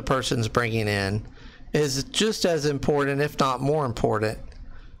that the person's bringing in is just as important, if not more important,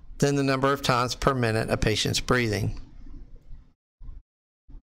 than the number of times per minute a patient's breathing.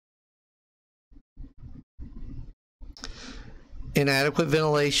 Inadequate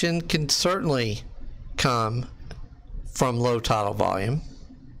ventilation can certainly come from low tidal volume.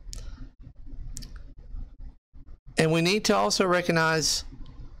 And we need to also recognize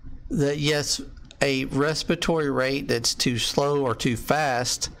that, yes, a respiratory rate that's too slow or too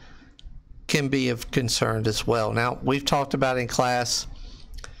fast can be of concern as well. Now, we've talked about in class,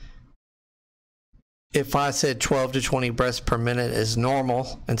 if I said 12 to 20 breaths per minute is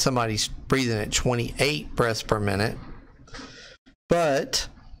normal and somebody's breathing at 28 breaths per minute, but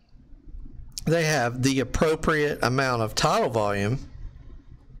they have the appropriate amount of tidal volume,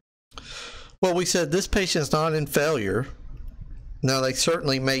 well, we said this patient's not in failure. Now, they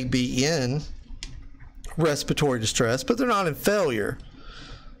certainly may be in respiratory distress, but they're not in failure.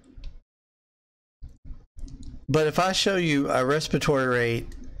 But if I show you a respiratory rate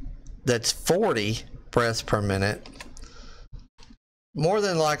that's 40 breaths per minute, more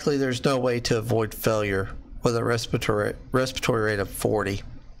than likely there's no way to avoid failure with a respiratory rate of 40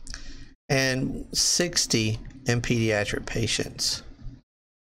 and 60 in pediatric patients.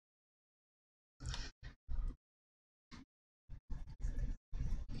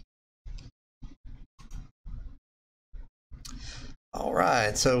 All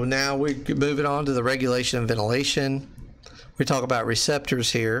right, so now we're moving on to the regulation of ventilation. We talk about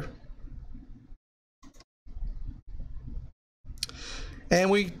receptors here.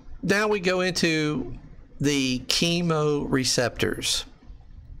 And now we go into the chemoreceptors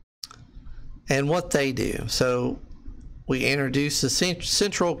and what they do. So we introduce the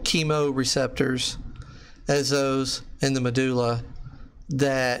central chemoreceptors as those in the medulla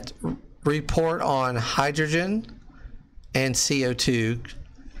that report on hydrogen and CO2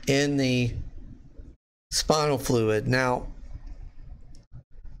 in the spinal fluid. Now,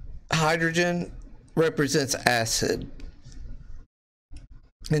 hydrogen represents acid.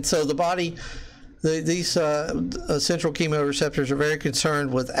 And so the body, these central chemoreceptors are very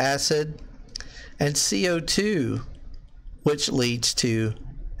concerned with acid and CO2, which leads to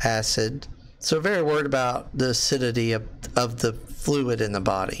acid. So very worried about the acidity of the fluid in the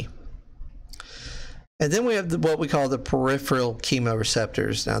body. And then we have what we call the peripheral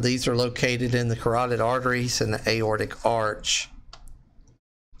chemoreceptors. Now, these are located in the carotid arteries and the aortic arch.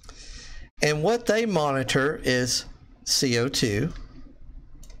 And what they monitor is CO2,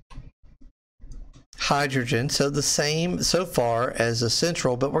 hydrogen, so the same so far as the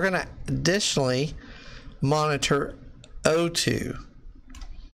central, but we're going to additionally monitor O2.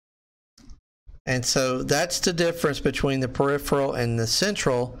 And so that's the difference between the peripheral and the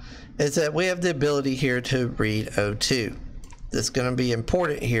central, is that we have the ability here to read O2. That's going to be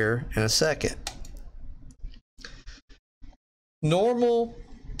important here in a second. Normal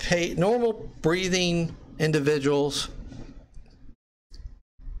breathing individuals,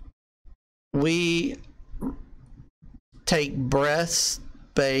 we take breaths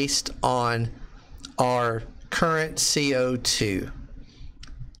based on our current CO2,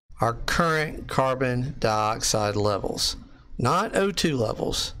 our current carbon dioxide levels, not O2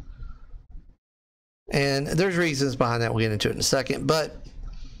 levels. And there's reasons behind that. We'll get into it in a second. But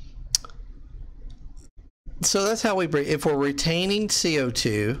so that's how we breathe. If we're retaining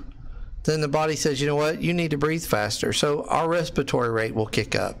CO2, then the body says, you know what, you need to breathe faster. So our respiratory rate will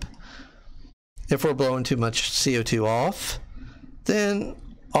kick up. If we're blowing too much CO2 off, then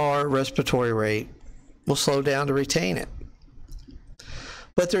our respiratory rate will slow down to retain it.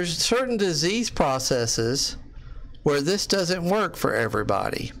 But there's certain disease processes where this doesn't work for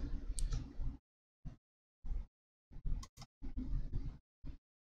everybody.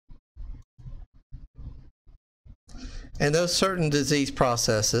 And those certain disease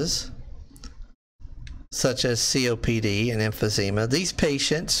processes, such as COPD and emphysema, these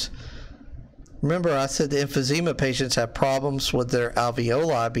patients, remember I said the emphysema patients have problems with their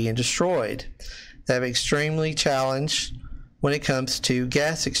alveoli being destroyed. They have extremely challenged when it comes to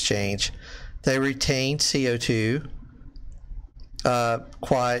gas exchange. They retain CO2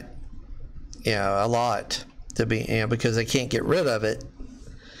 quite, a lot to be, because they can't get rid of it.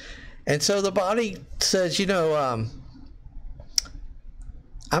 And so the body says,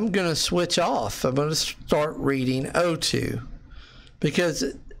 I'm going to switch off. I'm going to start reading O2 because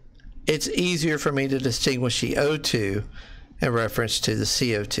it's easier for me to distinguish the O2 in reference to the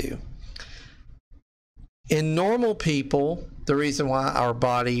CO2. In normal people, the reason why our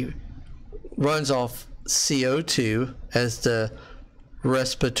body runs off CO2 as the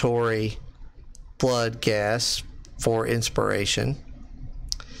respiratory blood gas for inspiration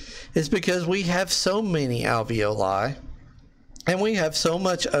is because we have so many alveoli and we have so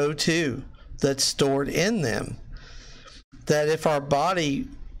much O2 that's stored in them that if our body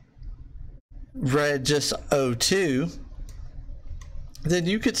read just O2, then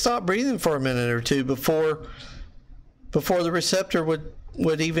you could stop breathing for a minute or two before the receptor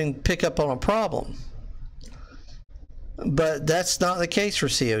would even pick up on a problem. But that's not the case for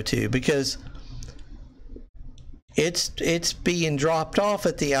CO2 because it's being dropped off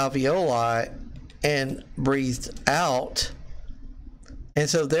at the alveoli and breathed out. And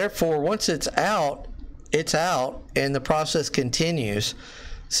so therefore, once it's out, and the process continues.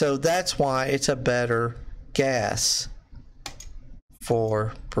 So that's why it's a better gas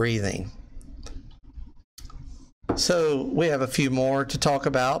for breathing. So we have a few more to talk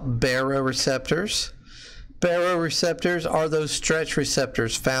about. Baroreceptors. Baroreceptors are those stretch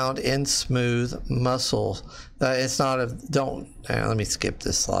receptors found in smooth muscle. It's not a, let me skip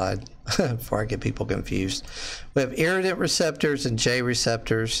this slide before I get people confused. We have irritant receptors and J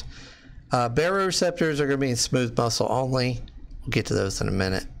receptors. Baroreceptors are going to be in smooth muscle only. We'll get to those in a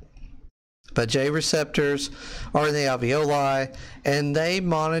minute. But J receptors are in the alveoli, and they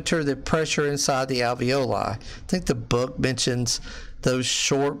monitor the pressure inside the alveoli. I think the book mentions those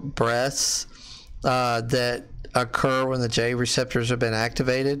short breaths that occur when the J receptors have been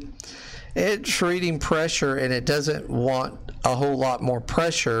activated. It's reading pressure, and it doesn't want a whole lot more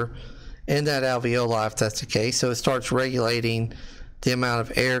pressure in that alveoli if that's the case. So it starts regulating the amount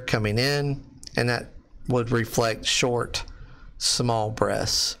of air coming in, and that would reflect short, small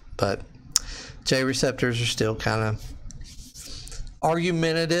breaths. But J receptors are still kind of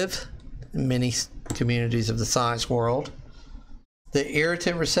argumentative in many communities of the science world. The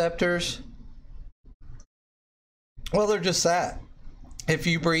irritant receptors, well, they're just that. If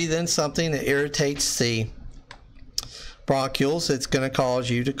you breathe in something that irritates the bronchioles, it's going to cause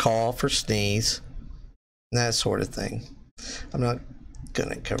you to cough or sneeze, that sort of thing. I'm not going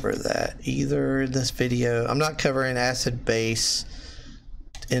to cover that either in this video. I'm not covering acid base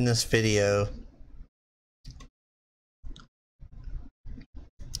in this video.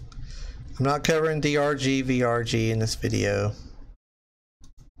 I'm not covering DRG, VRG in this video.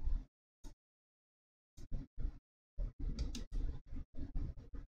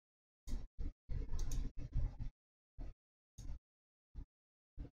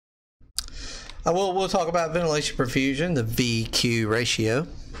 We'll talk about ventilation perfusion, the VQ ratio.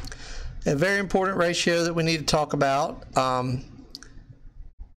 A very important ratio that we need to talk about. And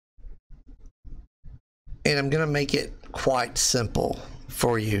I'm going to make it quite simple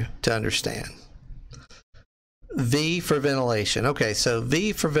for you to understand. V for ventilation. Okay, so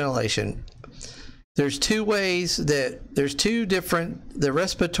V for ventilation. There's two ways that there's two different, the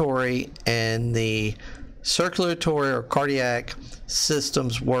respiratory and the circulatory or cardiac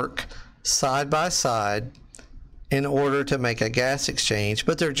systems work side by side in order to make a gas exchange,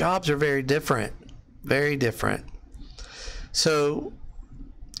 but their jobs are very different. Very different. So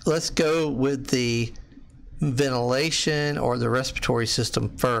let's go with the ventilation or the respiratory system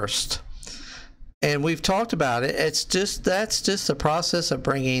first. And we've talked about it. That's just the process of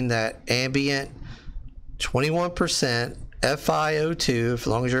bringing that ambient 21% FiO2, as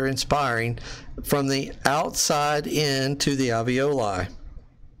long as you're inspiring, from the outside into the alveoli.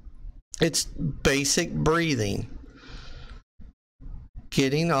 It's basic breathing,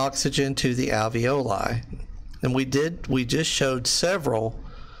 getting oxygen to the alveoli. And we just showed several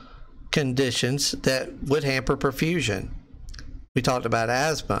conditions that would hamper perfusion. We talked about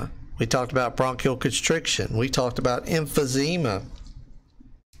asthma. We talked about bronchial constriction. We talked about emphysema.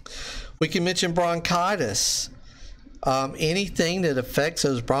 We can mention bronchitis. Anything that affects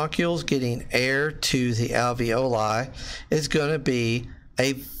those bronchioles getting air to the alveoli is going to be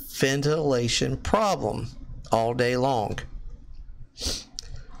a ventilation problem all day long.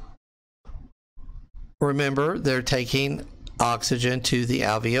 Remember, they're taking oxygen to the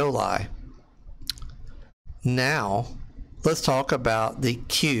alveoli. Now, let's talk about the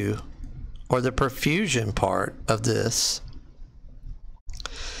Q, or the perfusion part of this.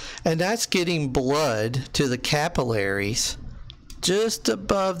 And that's getting blood to the capillaries just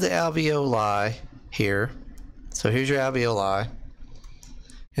above the alveoli here. So here's your alveoli,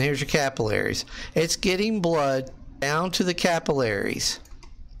 and here's your capillaries. It's getting blood down to the capillaries,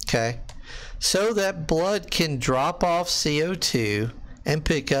 okay? So that blood can drop off CO2 and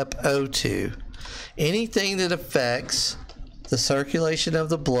pick up O2. Anything that affects the circulation of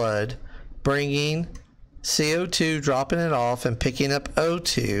the blood, bringing CO2, dropping it off, and picking up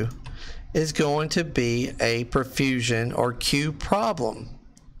O2 is going to be a perfusion or Q problem.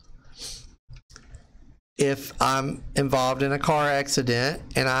 If I'm involved in a car accident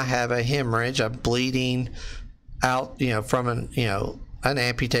and I have a hemorrhage, I'm bleeding out, from an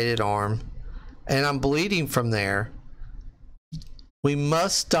amputated arm, and I'm bleeding from there, we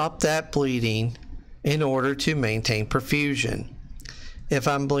must stop that bleeding in order to maintain perfusion. If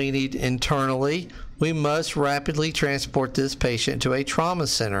I'm bleeding internally, we must rapidly transport this patient to a trauma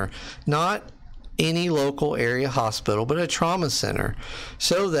center, not any local area hospital, but a trauma center,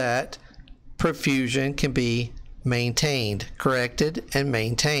 so that perfusion can be maintained, corrected, and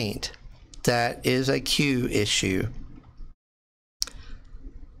maintained. That is a Q issue.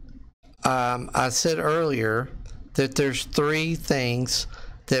 I said earlier that there's 3 things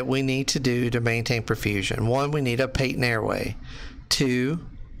that we need to do to maintain perfusion. 1, we need a patent airway. 2,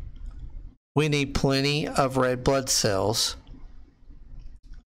 we need plenty of red blood cells,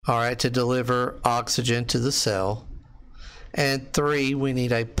 all right, to deliver oxygen to the cell. And 3, we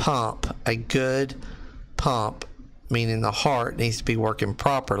need a pump, a good pump, meaning the heart needs to be working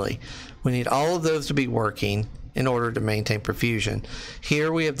properly. We need all of those to be working in order to maintain perfusion.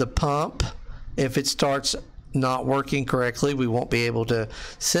 Here we have the pump. If it starts not working correctly, we won't be able to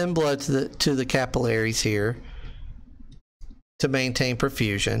send blood to the capillaries here to maintain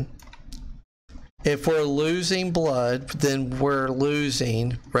perfusion. If we're losing blood, then we're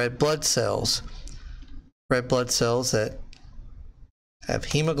losing red blood cells. Red blood cells that have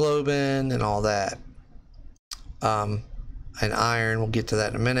hemoglobin and all that. And iron, we'll get to that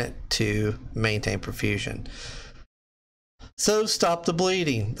in a minute, to maintain perfusion. So stop the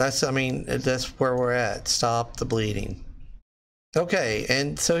bleeding. That's where we're at. Stop the bleeding. Okay,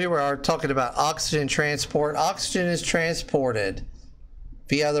 and so here we are talking about oxygen transport. Oxygen is transported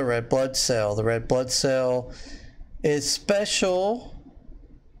via the red blood cell. The red blood cell is special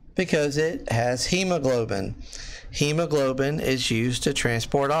because it has hemoglobin. Hemoglobin is used to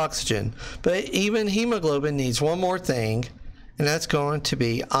transport oxygen, but even hemoglobin needs one more thing, and that's going to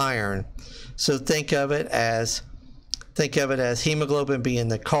be iron. So think of it as hemoglobin being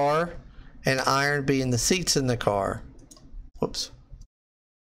the car and iron being the seats in the car. Whoops.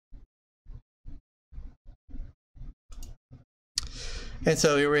 And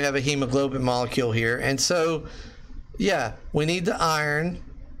so here we have a hemoglobin molecule here. And so, yeah, we need the iron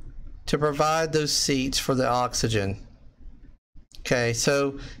to provide those seats for the oxygen. Okay,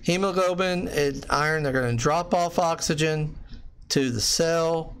 so hemoglobin and iron, they're going to drop off oxygen to the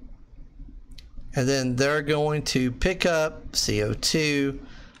cell, and then they're going to pick up CO2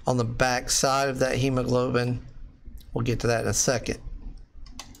 on the back side of that hemoglobin. We'll get to that in a second.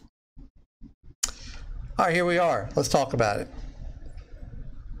 All right, here we are. Let's talk about it.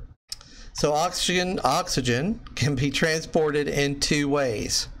 So oxygen can be transported in 2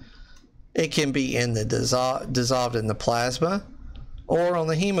 ways. It can be in the dissolved in the plasma or on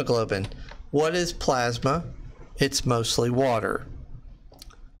the hemoglobin. What is plasma? It's mostly water.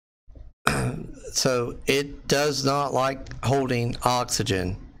 So it does not like holding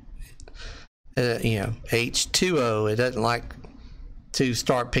oxygen. H2O, it doesn't like to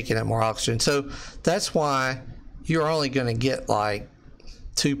start picking up more oxygen. So that's why you're only going to get like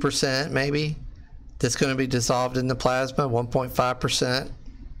 2% maybe that's going to be dissolved in the plasma, 1.5%.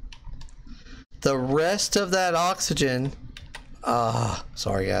 The rest of that oxygen,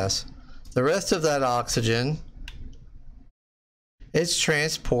 sorry guys, the rest of that oxygen is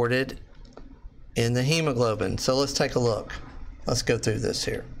transported in the hemoglobin. So let's take a look. Let's go through this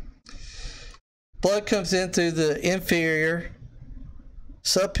here. Blood comes in through the inferior,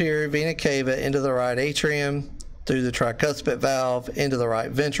 superior vena cava into the right atrium, through the tricuspid valve, into the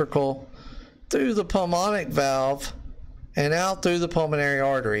right ventricle, through the pulmonic valve, and out through the pulmonary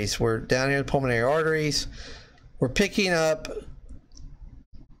arteries. We're down here in the pulmonary arteries. We're picking up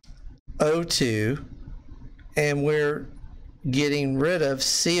O2, and we're getting rid of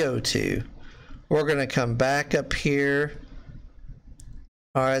CO2. We're going to come back up here,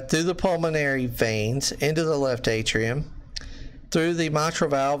 all right, through the pulmonary veins into the left atrium, through the mitral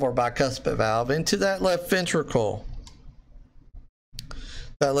valve or bicuspid valve into that left ventricle.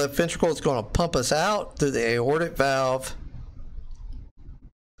 That left ventricle is going to pump us out through the aortic valve,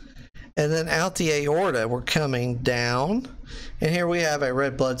 and then out the aorta. We're coming down, and here we have a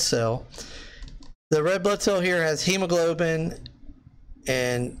red blood cell. The red blood cell here has hemoglobin,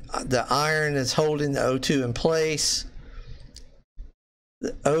 and the iron is holding the O2 in place.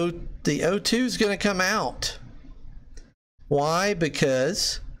 The O2 is going to come out. Why?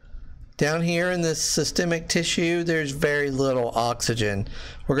 Because down here in this systemic tissue, there's very little oxygen.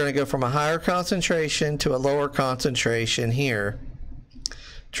 We're going to go from a higher concentration to a lower concentration here.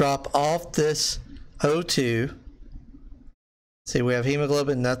 Drop off this O2. See, we have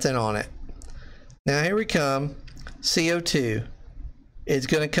hemoglobin, nothing on it. Now here we come. CO2 is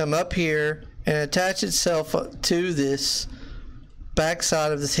going to come up here and attach itself to this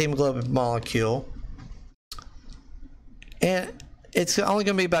backside of this hemoglobin molecule. And it's only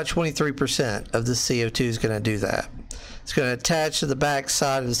going to be about 23% of the CO2 is going to do that. It's going to attach to the back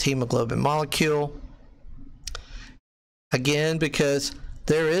side of this hemoglobin molecule. Again, because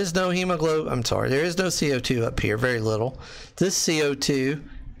there is no hemoglobin, there is no CO2 up here, very little. This CO2,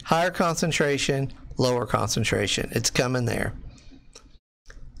 higher concentration, lower concentration. It's coming there.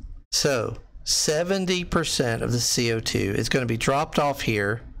 So 70% of the CO2 is going to be dropped off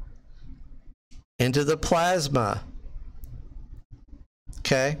here into the plasma.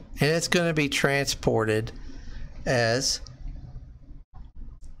 Okay, and it's going to be transported as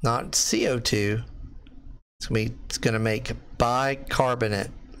not CO2. It's going to make bicarbonate.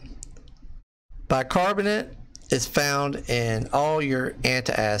 Bicarbonate is found in all your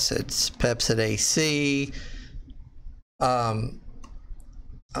antacids, Pepsid AC,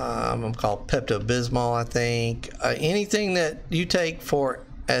 I'm called Pepto-Bismol, I think. Anything that you take for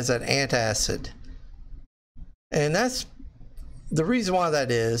as an antacid, and that's the reason why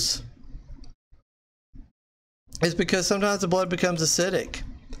that is because sometimes the blood becomes acidic.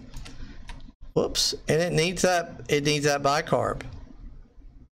 Whoops, and it needs that bicarb.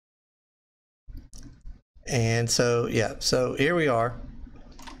 And so yeah, so here we are,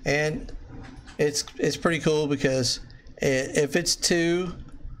 and it's pretty cool because if it's too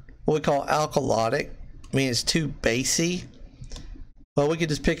what we call alkalotic, I mean it's too basey, well, we could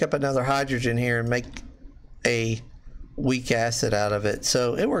just pick up another hydrogen here and make a weak acid out of it.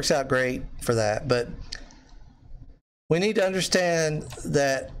 So it works out great for that. But we need to understand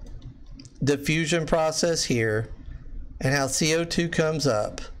that diffusion process here and how CO2 comes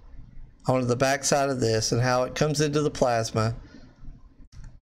up onto the backside of this and how it comes into the plasma.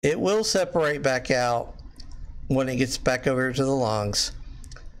 It will separate back out when it gets back over to the lungs.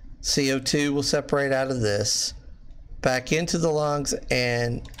 CO2 will separate out of this back into the lungs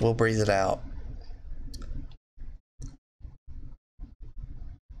and we'll breathe it out.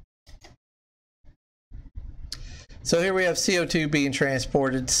 So here we have CO2 being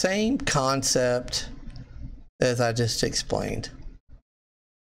transported, same concept as I just explained.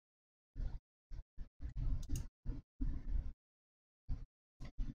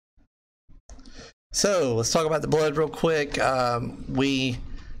 So let's talk about the blood real quick. We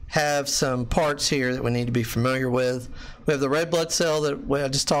have some parts here that we need to be familiar with. We have the red blood cell that I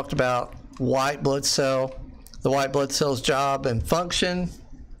just talked about, white blood cell. The white blood cell's job and function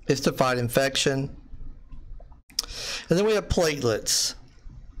is to fight infection. And then we have platelets.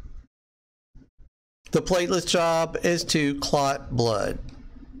 The platelet's job is to clot blood.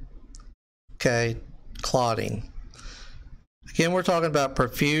 Okay, clotting. Again, we're talking about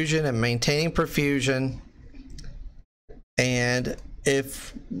perfusion and maintaining perfusion. And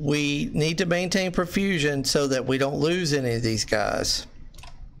if we need to maintain perfusion so that we don't lose any of these guys.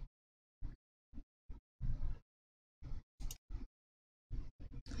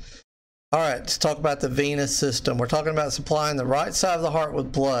 All right, let's talk about the venous system. We're talking about supplying the right side of the heart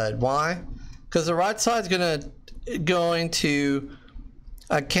with blood. Why? Because the right side is going to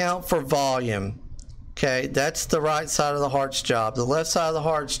account for volume. Okay, that's the right side of the heart's job. The left side of the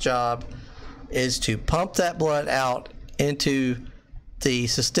heart's job is to pump that blood out into the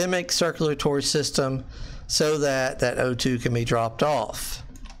systemic circulatory system so that that O2 can be dropped off.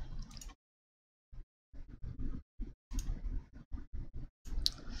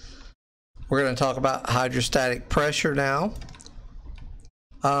 We're going to talk about hydrostatic pressure now.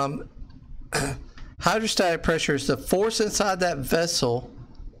 Hydrostatic pressure is the force inside that vessel.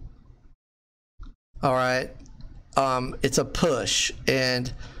 All right, it's a push,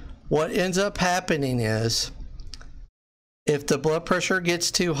 and what ends up happening is if the blood pressure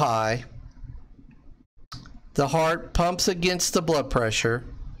gets too high, the heart pumps against the blood pressure,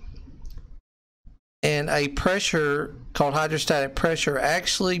 and a pressure called hydrostatic pressure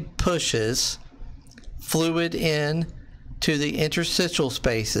actually pushes fluid in to the interstitial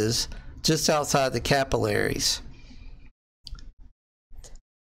spaces just outside the capillaries.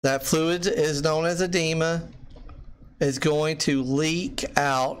 That fluid is known as edema, is going to leak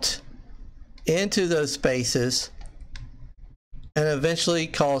out into those spaces and eventually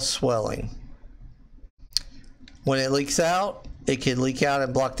cause swelling. When it leaks out, it can leak out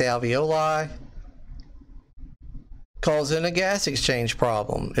and block the alveoli, causing a gas exchange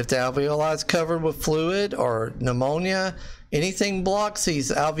problem. If the alveoli is covered with fluid or pneumonia, anything blocks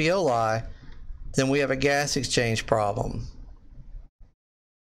these alveoli, then we have a gas exchange problem.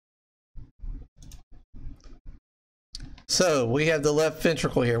 So we have the left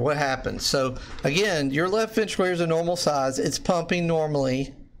ventricle here. What happens? So again, your left ventricle here is a normal size. It's pumping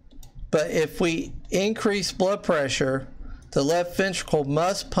normally. But if we increase blood pressure, the left ventricle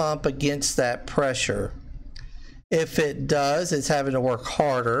must pump against that pressure. If it does, it's having to work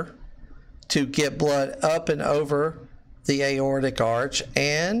harder to get blood up and over the aortic arch,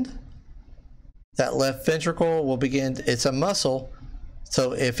 and that left ventricle will begin, it's a muscle,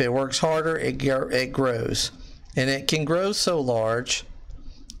 so if it works harder, it grows. And it can grow so large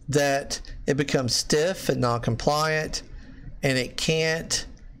that it becomes stiff and non-compliant, and it can't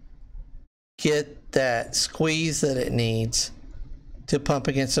get that squeeze that it needs to pump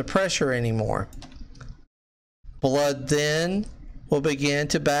against the pressure anymore. Blood then will begin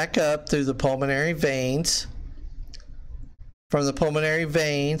to back up through the pulmonary veins, from the pulmonary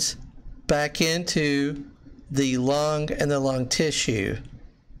veins back into the lung and the lung tissue.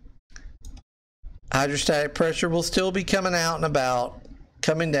 Hydrostatic pressure will still be coming out and about,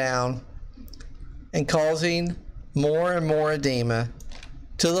 coming down, and causing more and more edema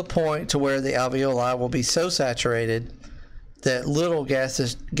to the point to where the alveoli will be so saturated that little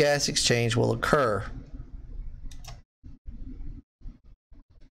gas exchange will occur.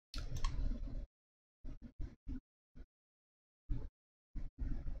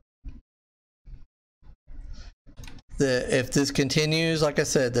 If this continues, like I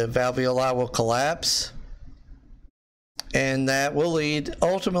said, the alveoli will collapse, and that will lead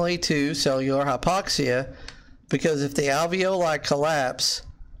ultimately to cellular hypoxia, because if the alveoli collapse,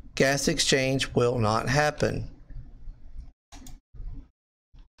 gas exchange will not happen.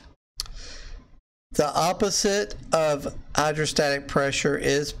 The opposite of hydrostatic pressure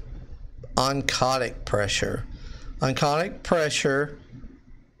is oncotic pressure. Oncotic pressure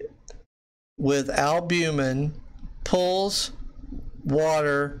with albumin pulls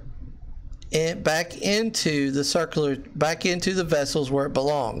water back into the vessels where it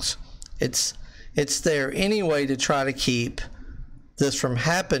belongs. It's there anyway to try to keep this from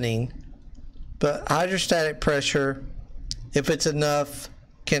happening, but hydrostatic pressure, if it's enough,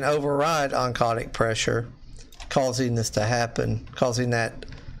 can override oncotic pressure, causing this to happen, causing that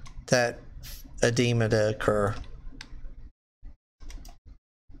edema to occur.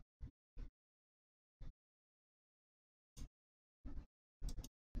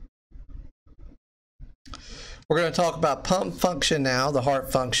 We're going to talk about pump function now, the heart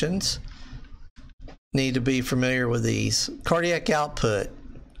functions. Need to be familiar with these. Cardiac output,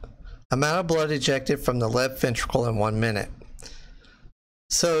 amount of blood ejected from the left ventricle in 1 minute.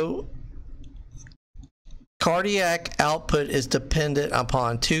 So cardiac output is dependent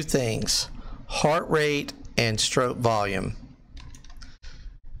upon two things: heart rate and stroke volume.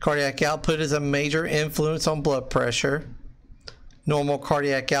 Cardiac output is a major influence on blood pressure. Normal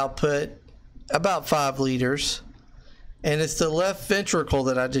cardiac output, about 5 liters, and it's the left ventricle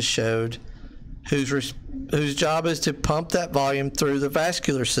that I just showed whose job is to pump that volume through the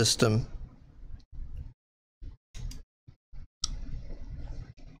vascular system.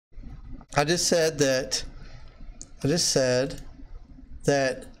 I just said that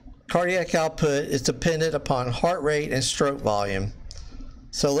cardiac output is dependent upon heart rate and stroke volume.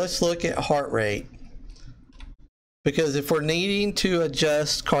 So let's look at heart rate. Because if we're needing to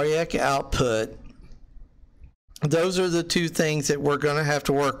adjust cardiac output, those are the two things that we're going to have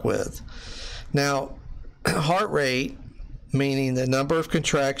to work with. Now, heart rate, meaning the number of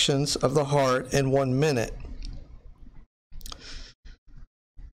contractions of the heart in 1 minute.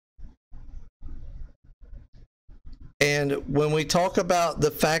 And when we talk about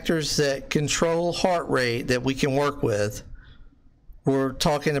the factors that control heart rate that we can work with, we're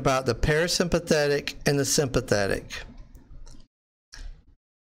talking about the parasympathetic and the sympathetic.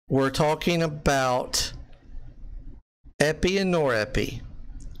 We're talking about epi and norepi.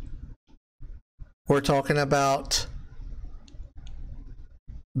 We're talking about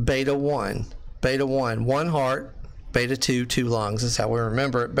beta 1 Beta 1, one heart. Beta 2, two lungs. That's how we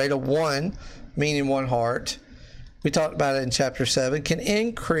remember it. Beta 1, meaning one heart. We talked about it in chapter 7. Can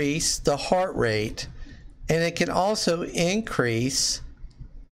increase the heart rate, and it can also increase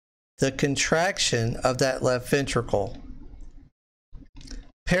the contraction of that left ventricle.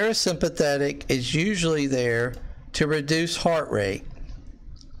 Parasympathetic is usually there to reduce heart rate.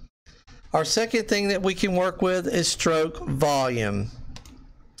 Our second thing that we can work with is stroke volume.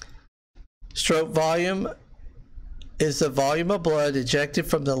 Stroke volume is the volume of blood ejected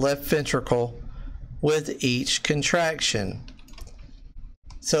from the left ventricle with each contraction.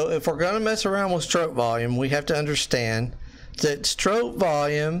 So if we're going to mess around with stroke volume, we have to understand that stroke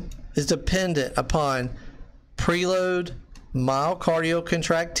volume is dependent upon preload, myocardial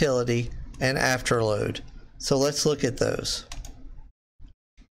contractility, and afterload. So let's look at those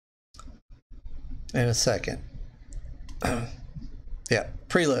in a second. Yeah,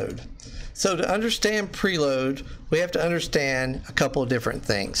 preload. So to understand preload, we have to understand a couple of different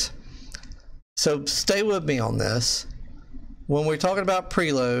things. So stay with me on this. When we're talking about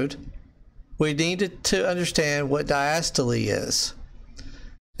preload, we need to understand what diastole is.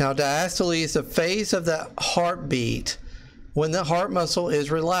 Now, diastole is the phase of the heartbeat when the heart muscle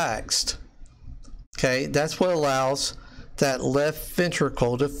is relaxed. Okay, that's what allows that left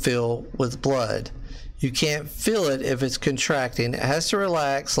ventricle to fill with blood. You can't fill it if it's contracting. It has to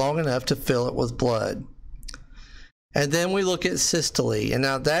relax long enough to fill it with blood. And then we look at systole, and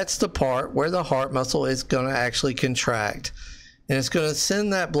now that's the part where the heart muscle is going to actually contract. And it's going to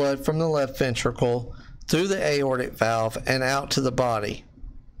send that blood from the left ventricle through the aortic valve and out to the body.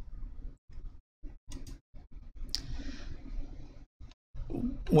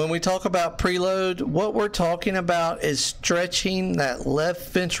 When we talk about preload, what we're talking about is stretching that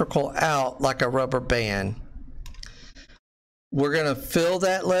left ventricle out like a rubber band. We're going to fill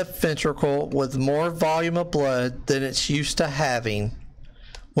that left ventricle with more volume of blood than it's used to having.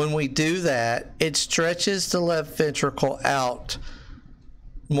 When we do that, it stretches the left ventricle out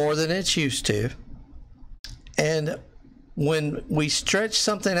more than it's used to. And when we stretch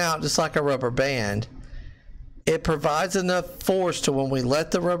something out just like a rubber band, it provides enough force to when we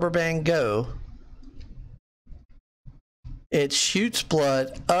let the rubber band go, it shoots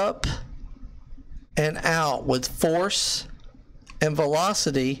blood up and out with force and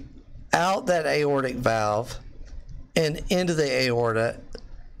velocity out that aortic valve and into the aorta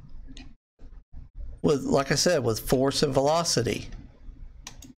with, like I said, with force and velocity.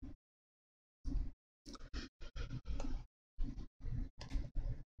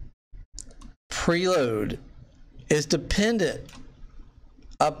 Preload is dependent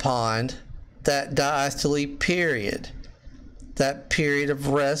upon that diastole period, that period of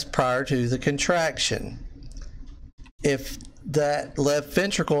rest prior to the contraction. If that left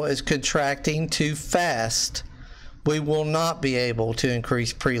ventricle is contracting too fast, we will not be able to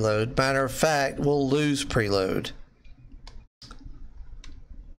increase preload. Matter of fact, we'll lose preload.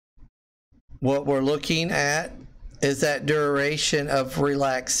 What we're looking at is that duration of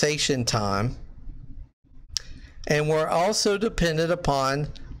relaxation time. And we're also dependent upon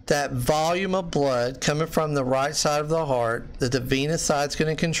that volume of blood coming from the right side of the heart that the venous side is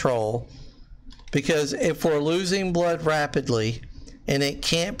going to control. Because if we're losing blood rapidly and it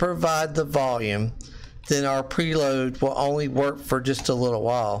can't provide the volume, then our preload will only work for just a little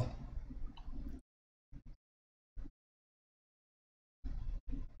while.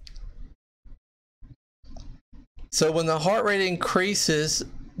 So when the heart rate increases,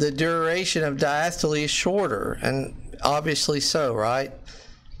 the duration of diastole is shorter, and obviously so, right?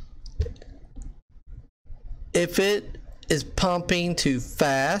 If it is pumping too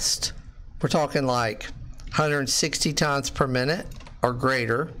fast, we're talking like 160 times per minute or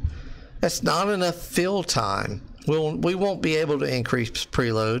greater, that's not enough fill time. We won't be able to increase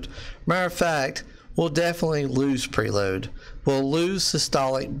preload. Matter of fact, we'll definitely lose preload. We'll lose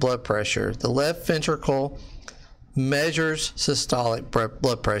systolic blood pressure. The left ventricle measures systolic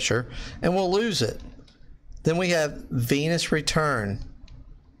blood pressure, and we'll lose it. Then we have venous return.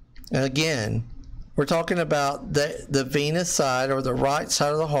 And again, we're talking about the venous side, or the right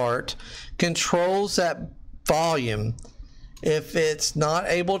side of the heart, controls that volume. If it's not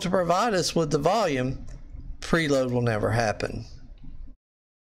able to provide us with the volume, preload will never happen.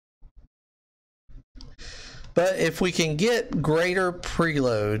 But if we can get greater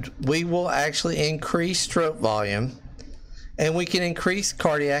preload, we will actually increase stroke volume, and we can increase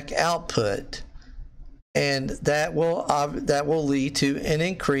cardiac output, and that will lead to an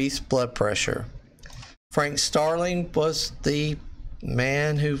increased blood pressure. Frank Starling was the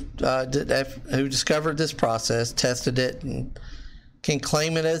man who discovered this process, tested it, and can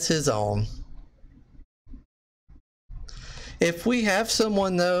claim it as his own. If we have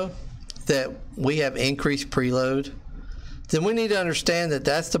someone though that we have increased preload, then we need to understand that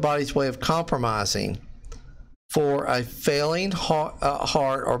that's the body's way of compromising for a failing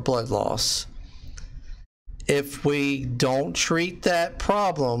heart or blood loss. If we don't treat that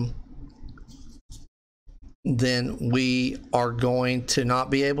problem, then we are going to not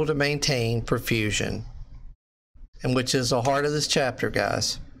be able to maintain perfusion, and which is the heart of this chapter,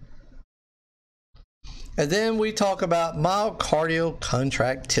 guys. And then we talk about myocardial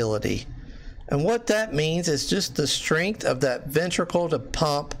contractility. And what that means is just the strength of that ventricle to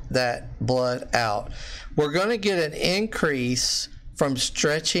pump that blood out. We're going to get an increase from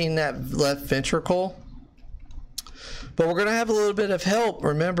stretching that left ventricle, but we're going to have a little bit of help,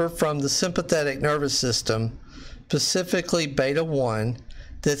 remember, from the sympathetic nervous system, specifically beta 1,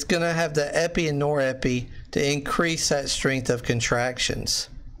 that's going to have the epi and norepi to increase that strength of contractions.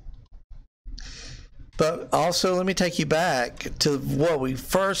 But also, let me take you back to what we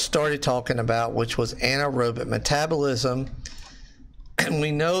first started talking about, which was anaerobic metabolism. And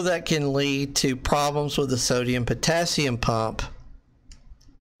we know that can lead to problems with the sodium-potassium pump.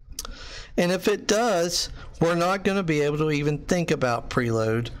 And if it does, we're not going to be able to even think about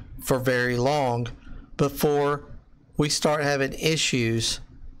preload for very long before we start having issues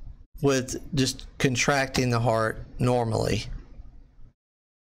with just contracting the heart normally.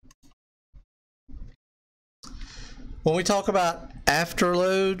 When we talk about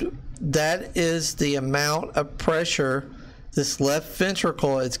afterload, that is the amount of pressure this left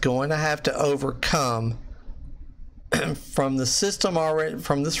ventricle is going to have to overcome from the system already,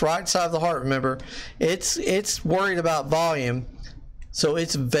 from this right side of the heart. Remember, it's worried about volume, so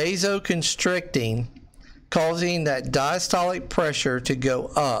it's vasoconstricting, causing that diastolic pressure to go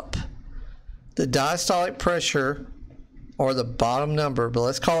up. The diastolic pressure, or the bottom number, but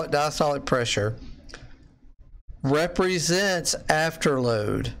let's call it diastolic pressure, represents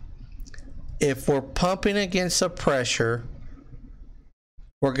afterload. If we're pumping against a pressure,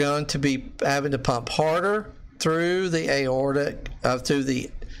 we're going to be having to pump harder through the aortic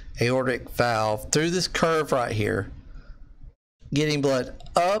valve, through this curve right here, getting blood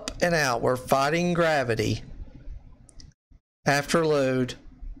up and out. We're fighting gravity. Afterload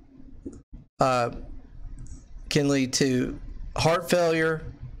can lead to heart failure,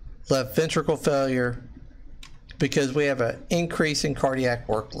 left ventricle failure, because we have an increase in cardiac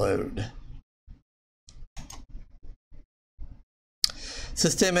workload.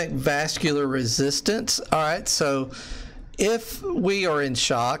 Systemic vascular resistance. All right, so if we are in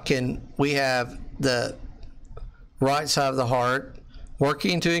shock and we have the right side of the heart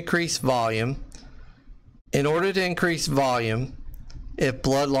working to increase volume, in order to increase volume, if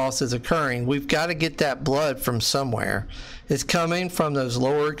blood loss is occurring, we've got to get that blood from somewhere. It's coming from those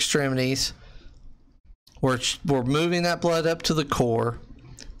lower extremities. We're moving that blood up to the core,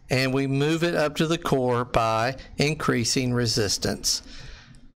 and we move it up to the core by increasing resistance.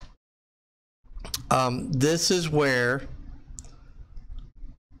 This is where,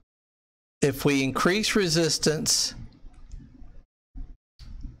 if we increase resistance,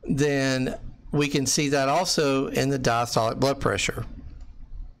 then we can see that also in the diastolic blood pressure.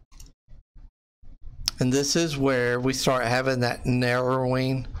 And this is where we start having that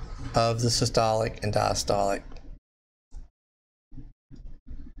narrowing of the systolic and diastolic.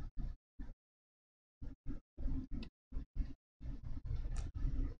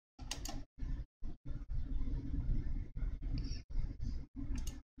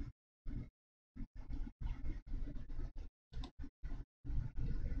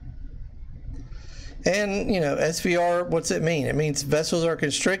 And, you know, SVR, what's it mean? It means vessels are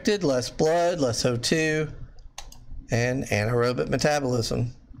constricted, less blood, less O2, and anaerobic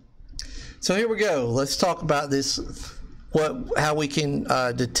metabolism. So here we go. Let's talk about this, how we can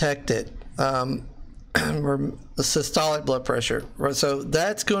detect it. The systolic blood pressure. So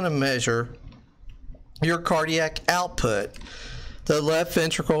that's going to measure your cardiac output. The left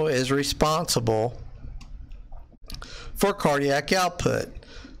ventricle is responsible for cardiac output.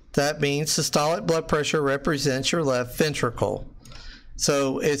 That means systolic blood pressure represents your left ventricle.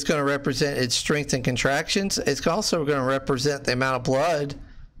 So it's going to represent its strength and contractions. It's also going to represent the amount of blood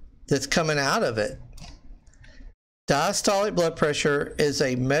that's coming out of it. Diastolic blood pressure is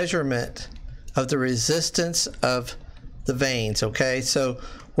a measurement of the resistance of the veins, okay? So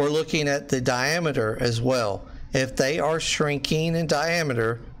we're looking at the diameter as well. If they are shrinking in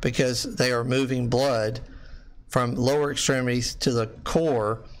diameter because they are moving blood from lower extremities to the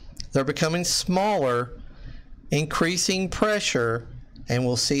core, they're becoming smaller, increasing pressure, and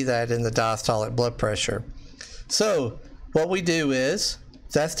we'll see that in the diastolic blood pressure. So what we do is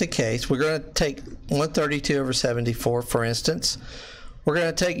if that's the case, we're going to take 132 over 74, for instance. We're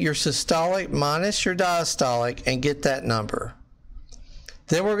going to take your systolic minus your diastolic and get that number.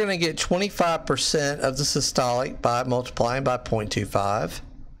 Then we're going to get 25% of the systolic by multiplying by 0.25.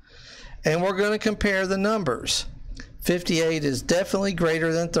 And we're going to compare the numbers. 58 is definitely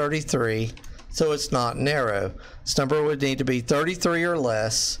greater than 33, so it's not narrow. This number would need to be 33 or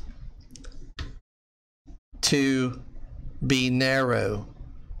less to be narrow.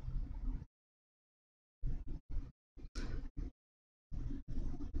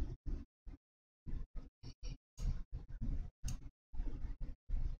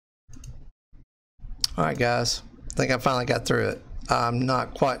 All right, guys, I think I finally got through it. I'm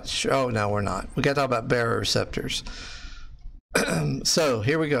not quite sure. Oh, no, we're not. We got to talk about baroreceptors. So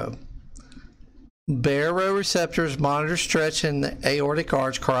here we go. Baroreceptors monitor stretch in the aortic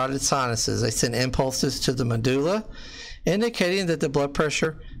arch carotid sinuses. They send impulses to the medulla, indicating that the blood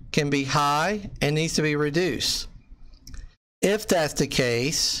pressure can be high and needs to be reduced. If that's the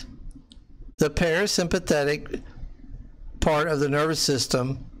case, the parasympathetic part of the nervous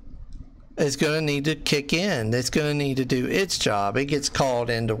system is going to need to kick in. It's going to need to do its job. It gets called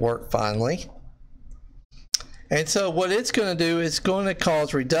into work finally. And so what it's going to do is going to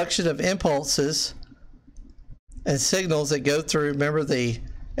cause reduction of impulses and signals that go through, remember the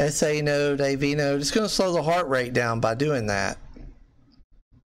SA node, AV node. It's going to slow the heart rate down by doing that.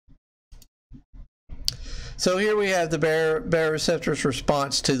 So here we have the baroreceptor's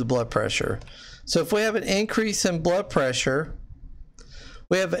response to the blood pressure. So if we have an increase in blood pressure,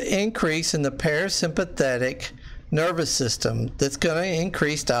 we have an increase in the parasympathetic nervous system that's going to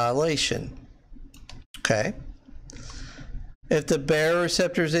increase dilation. Okay. If the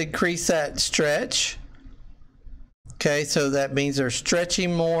baroreceptors increase that stretch, okay, so that means they're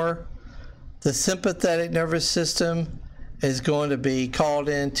stretching more, the sympathetic nervous system is going to be called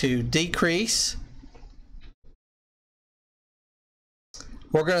in to decrease.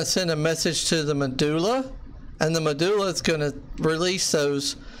 We're going to send a message to the medulla, and the medulla is going to release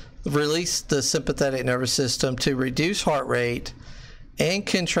the sympathetic nervous system to reduce heart rate and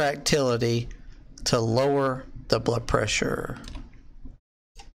contractility to lower the blood pressure.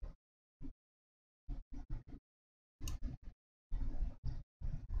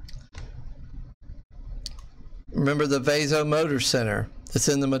 Remember the vasomotor center that's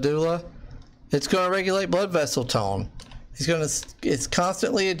in the medulla? It's going to regulate blood vessel tone. It's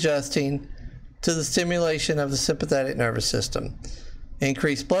constantly adjusting to the stimulation of the sympathetic nervous system.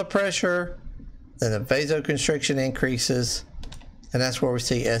 Increased blood pressure, then the vasoconstriction increases, and that's where we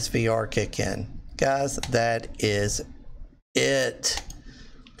see SVR kick in. Guys, that is it.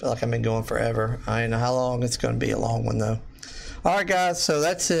 I feel like I've been going forever. I don't know how long. It's going to be a long one though. All right, guys, so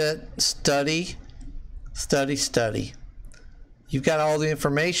that's it. Study, study, study. You've got all the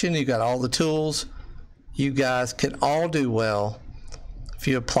information. You've got all the tools. You guys can all do well if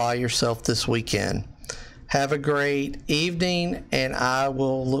you apply yourself this weekend. Have a great evening, and I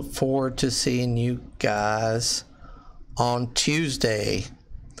will look forward to seeing you guys on Tuesday.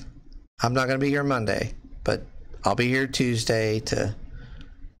 I'm not going to be here Monday, but I'll be here Tuesday to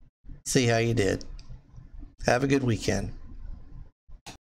see how you did. Have a good weekend.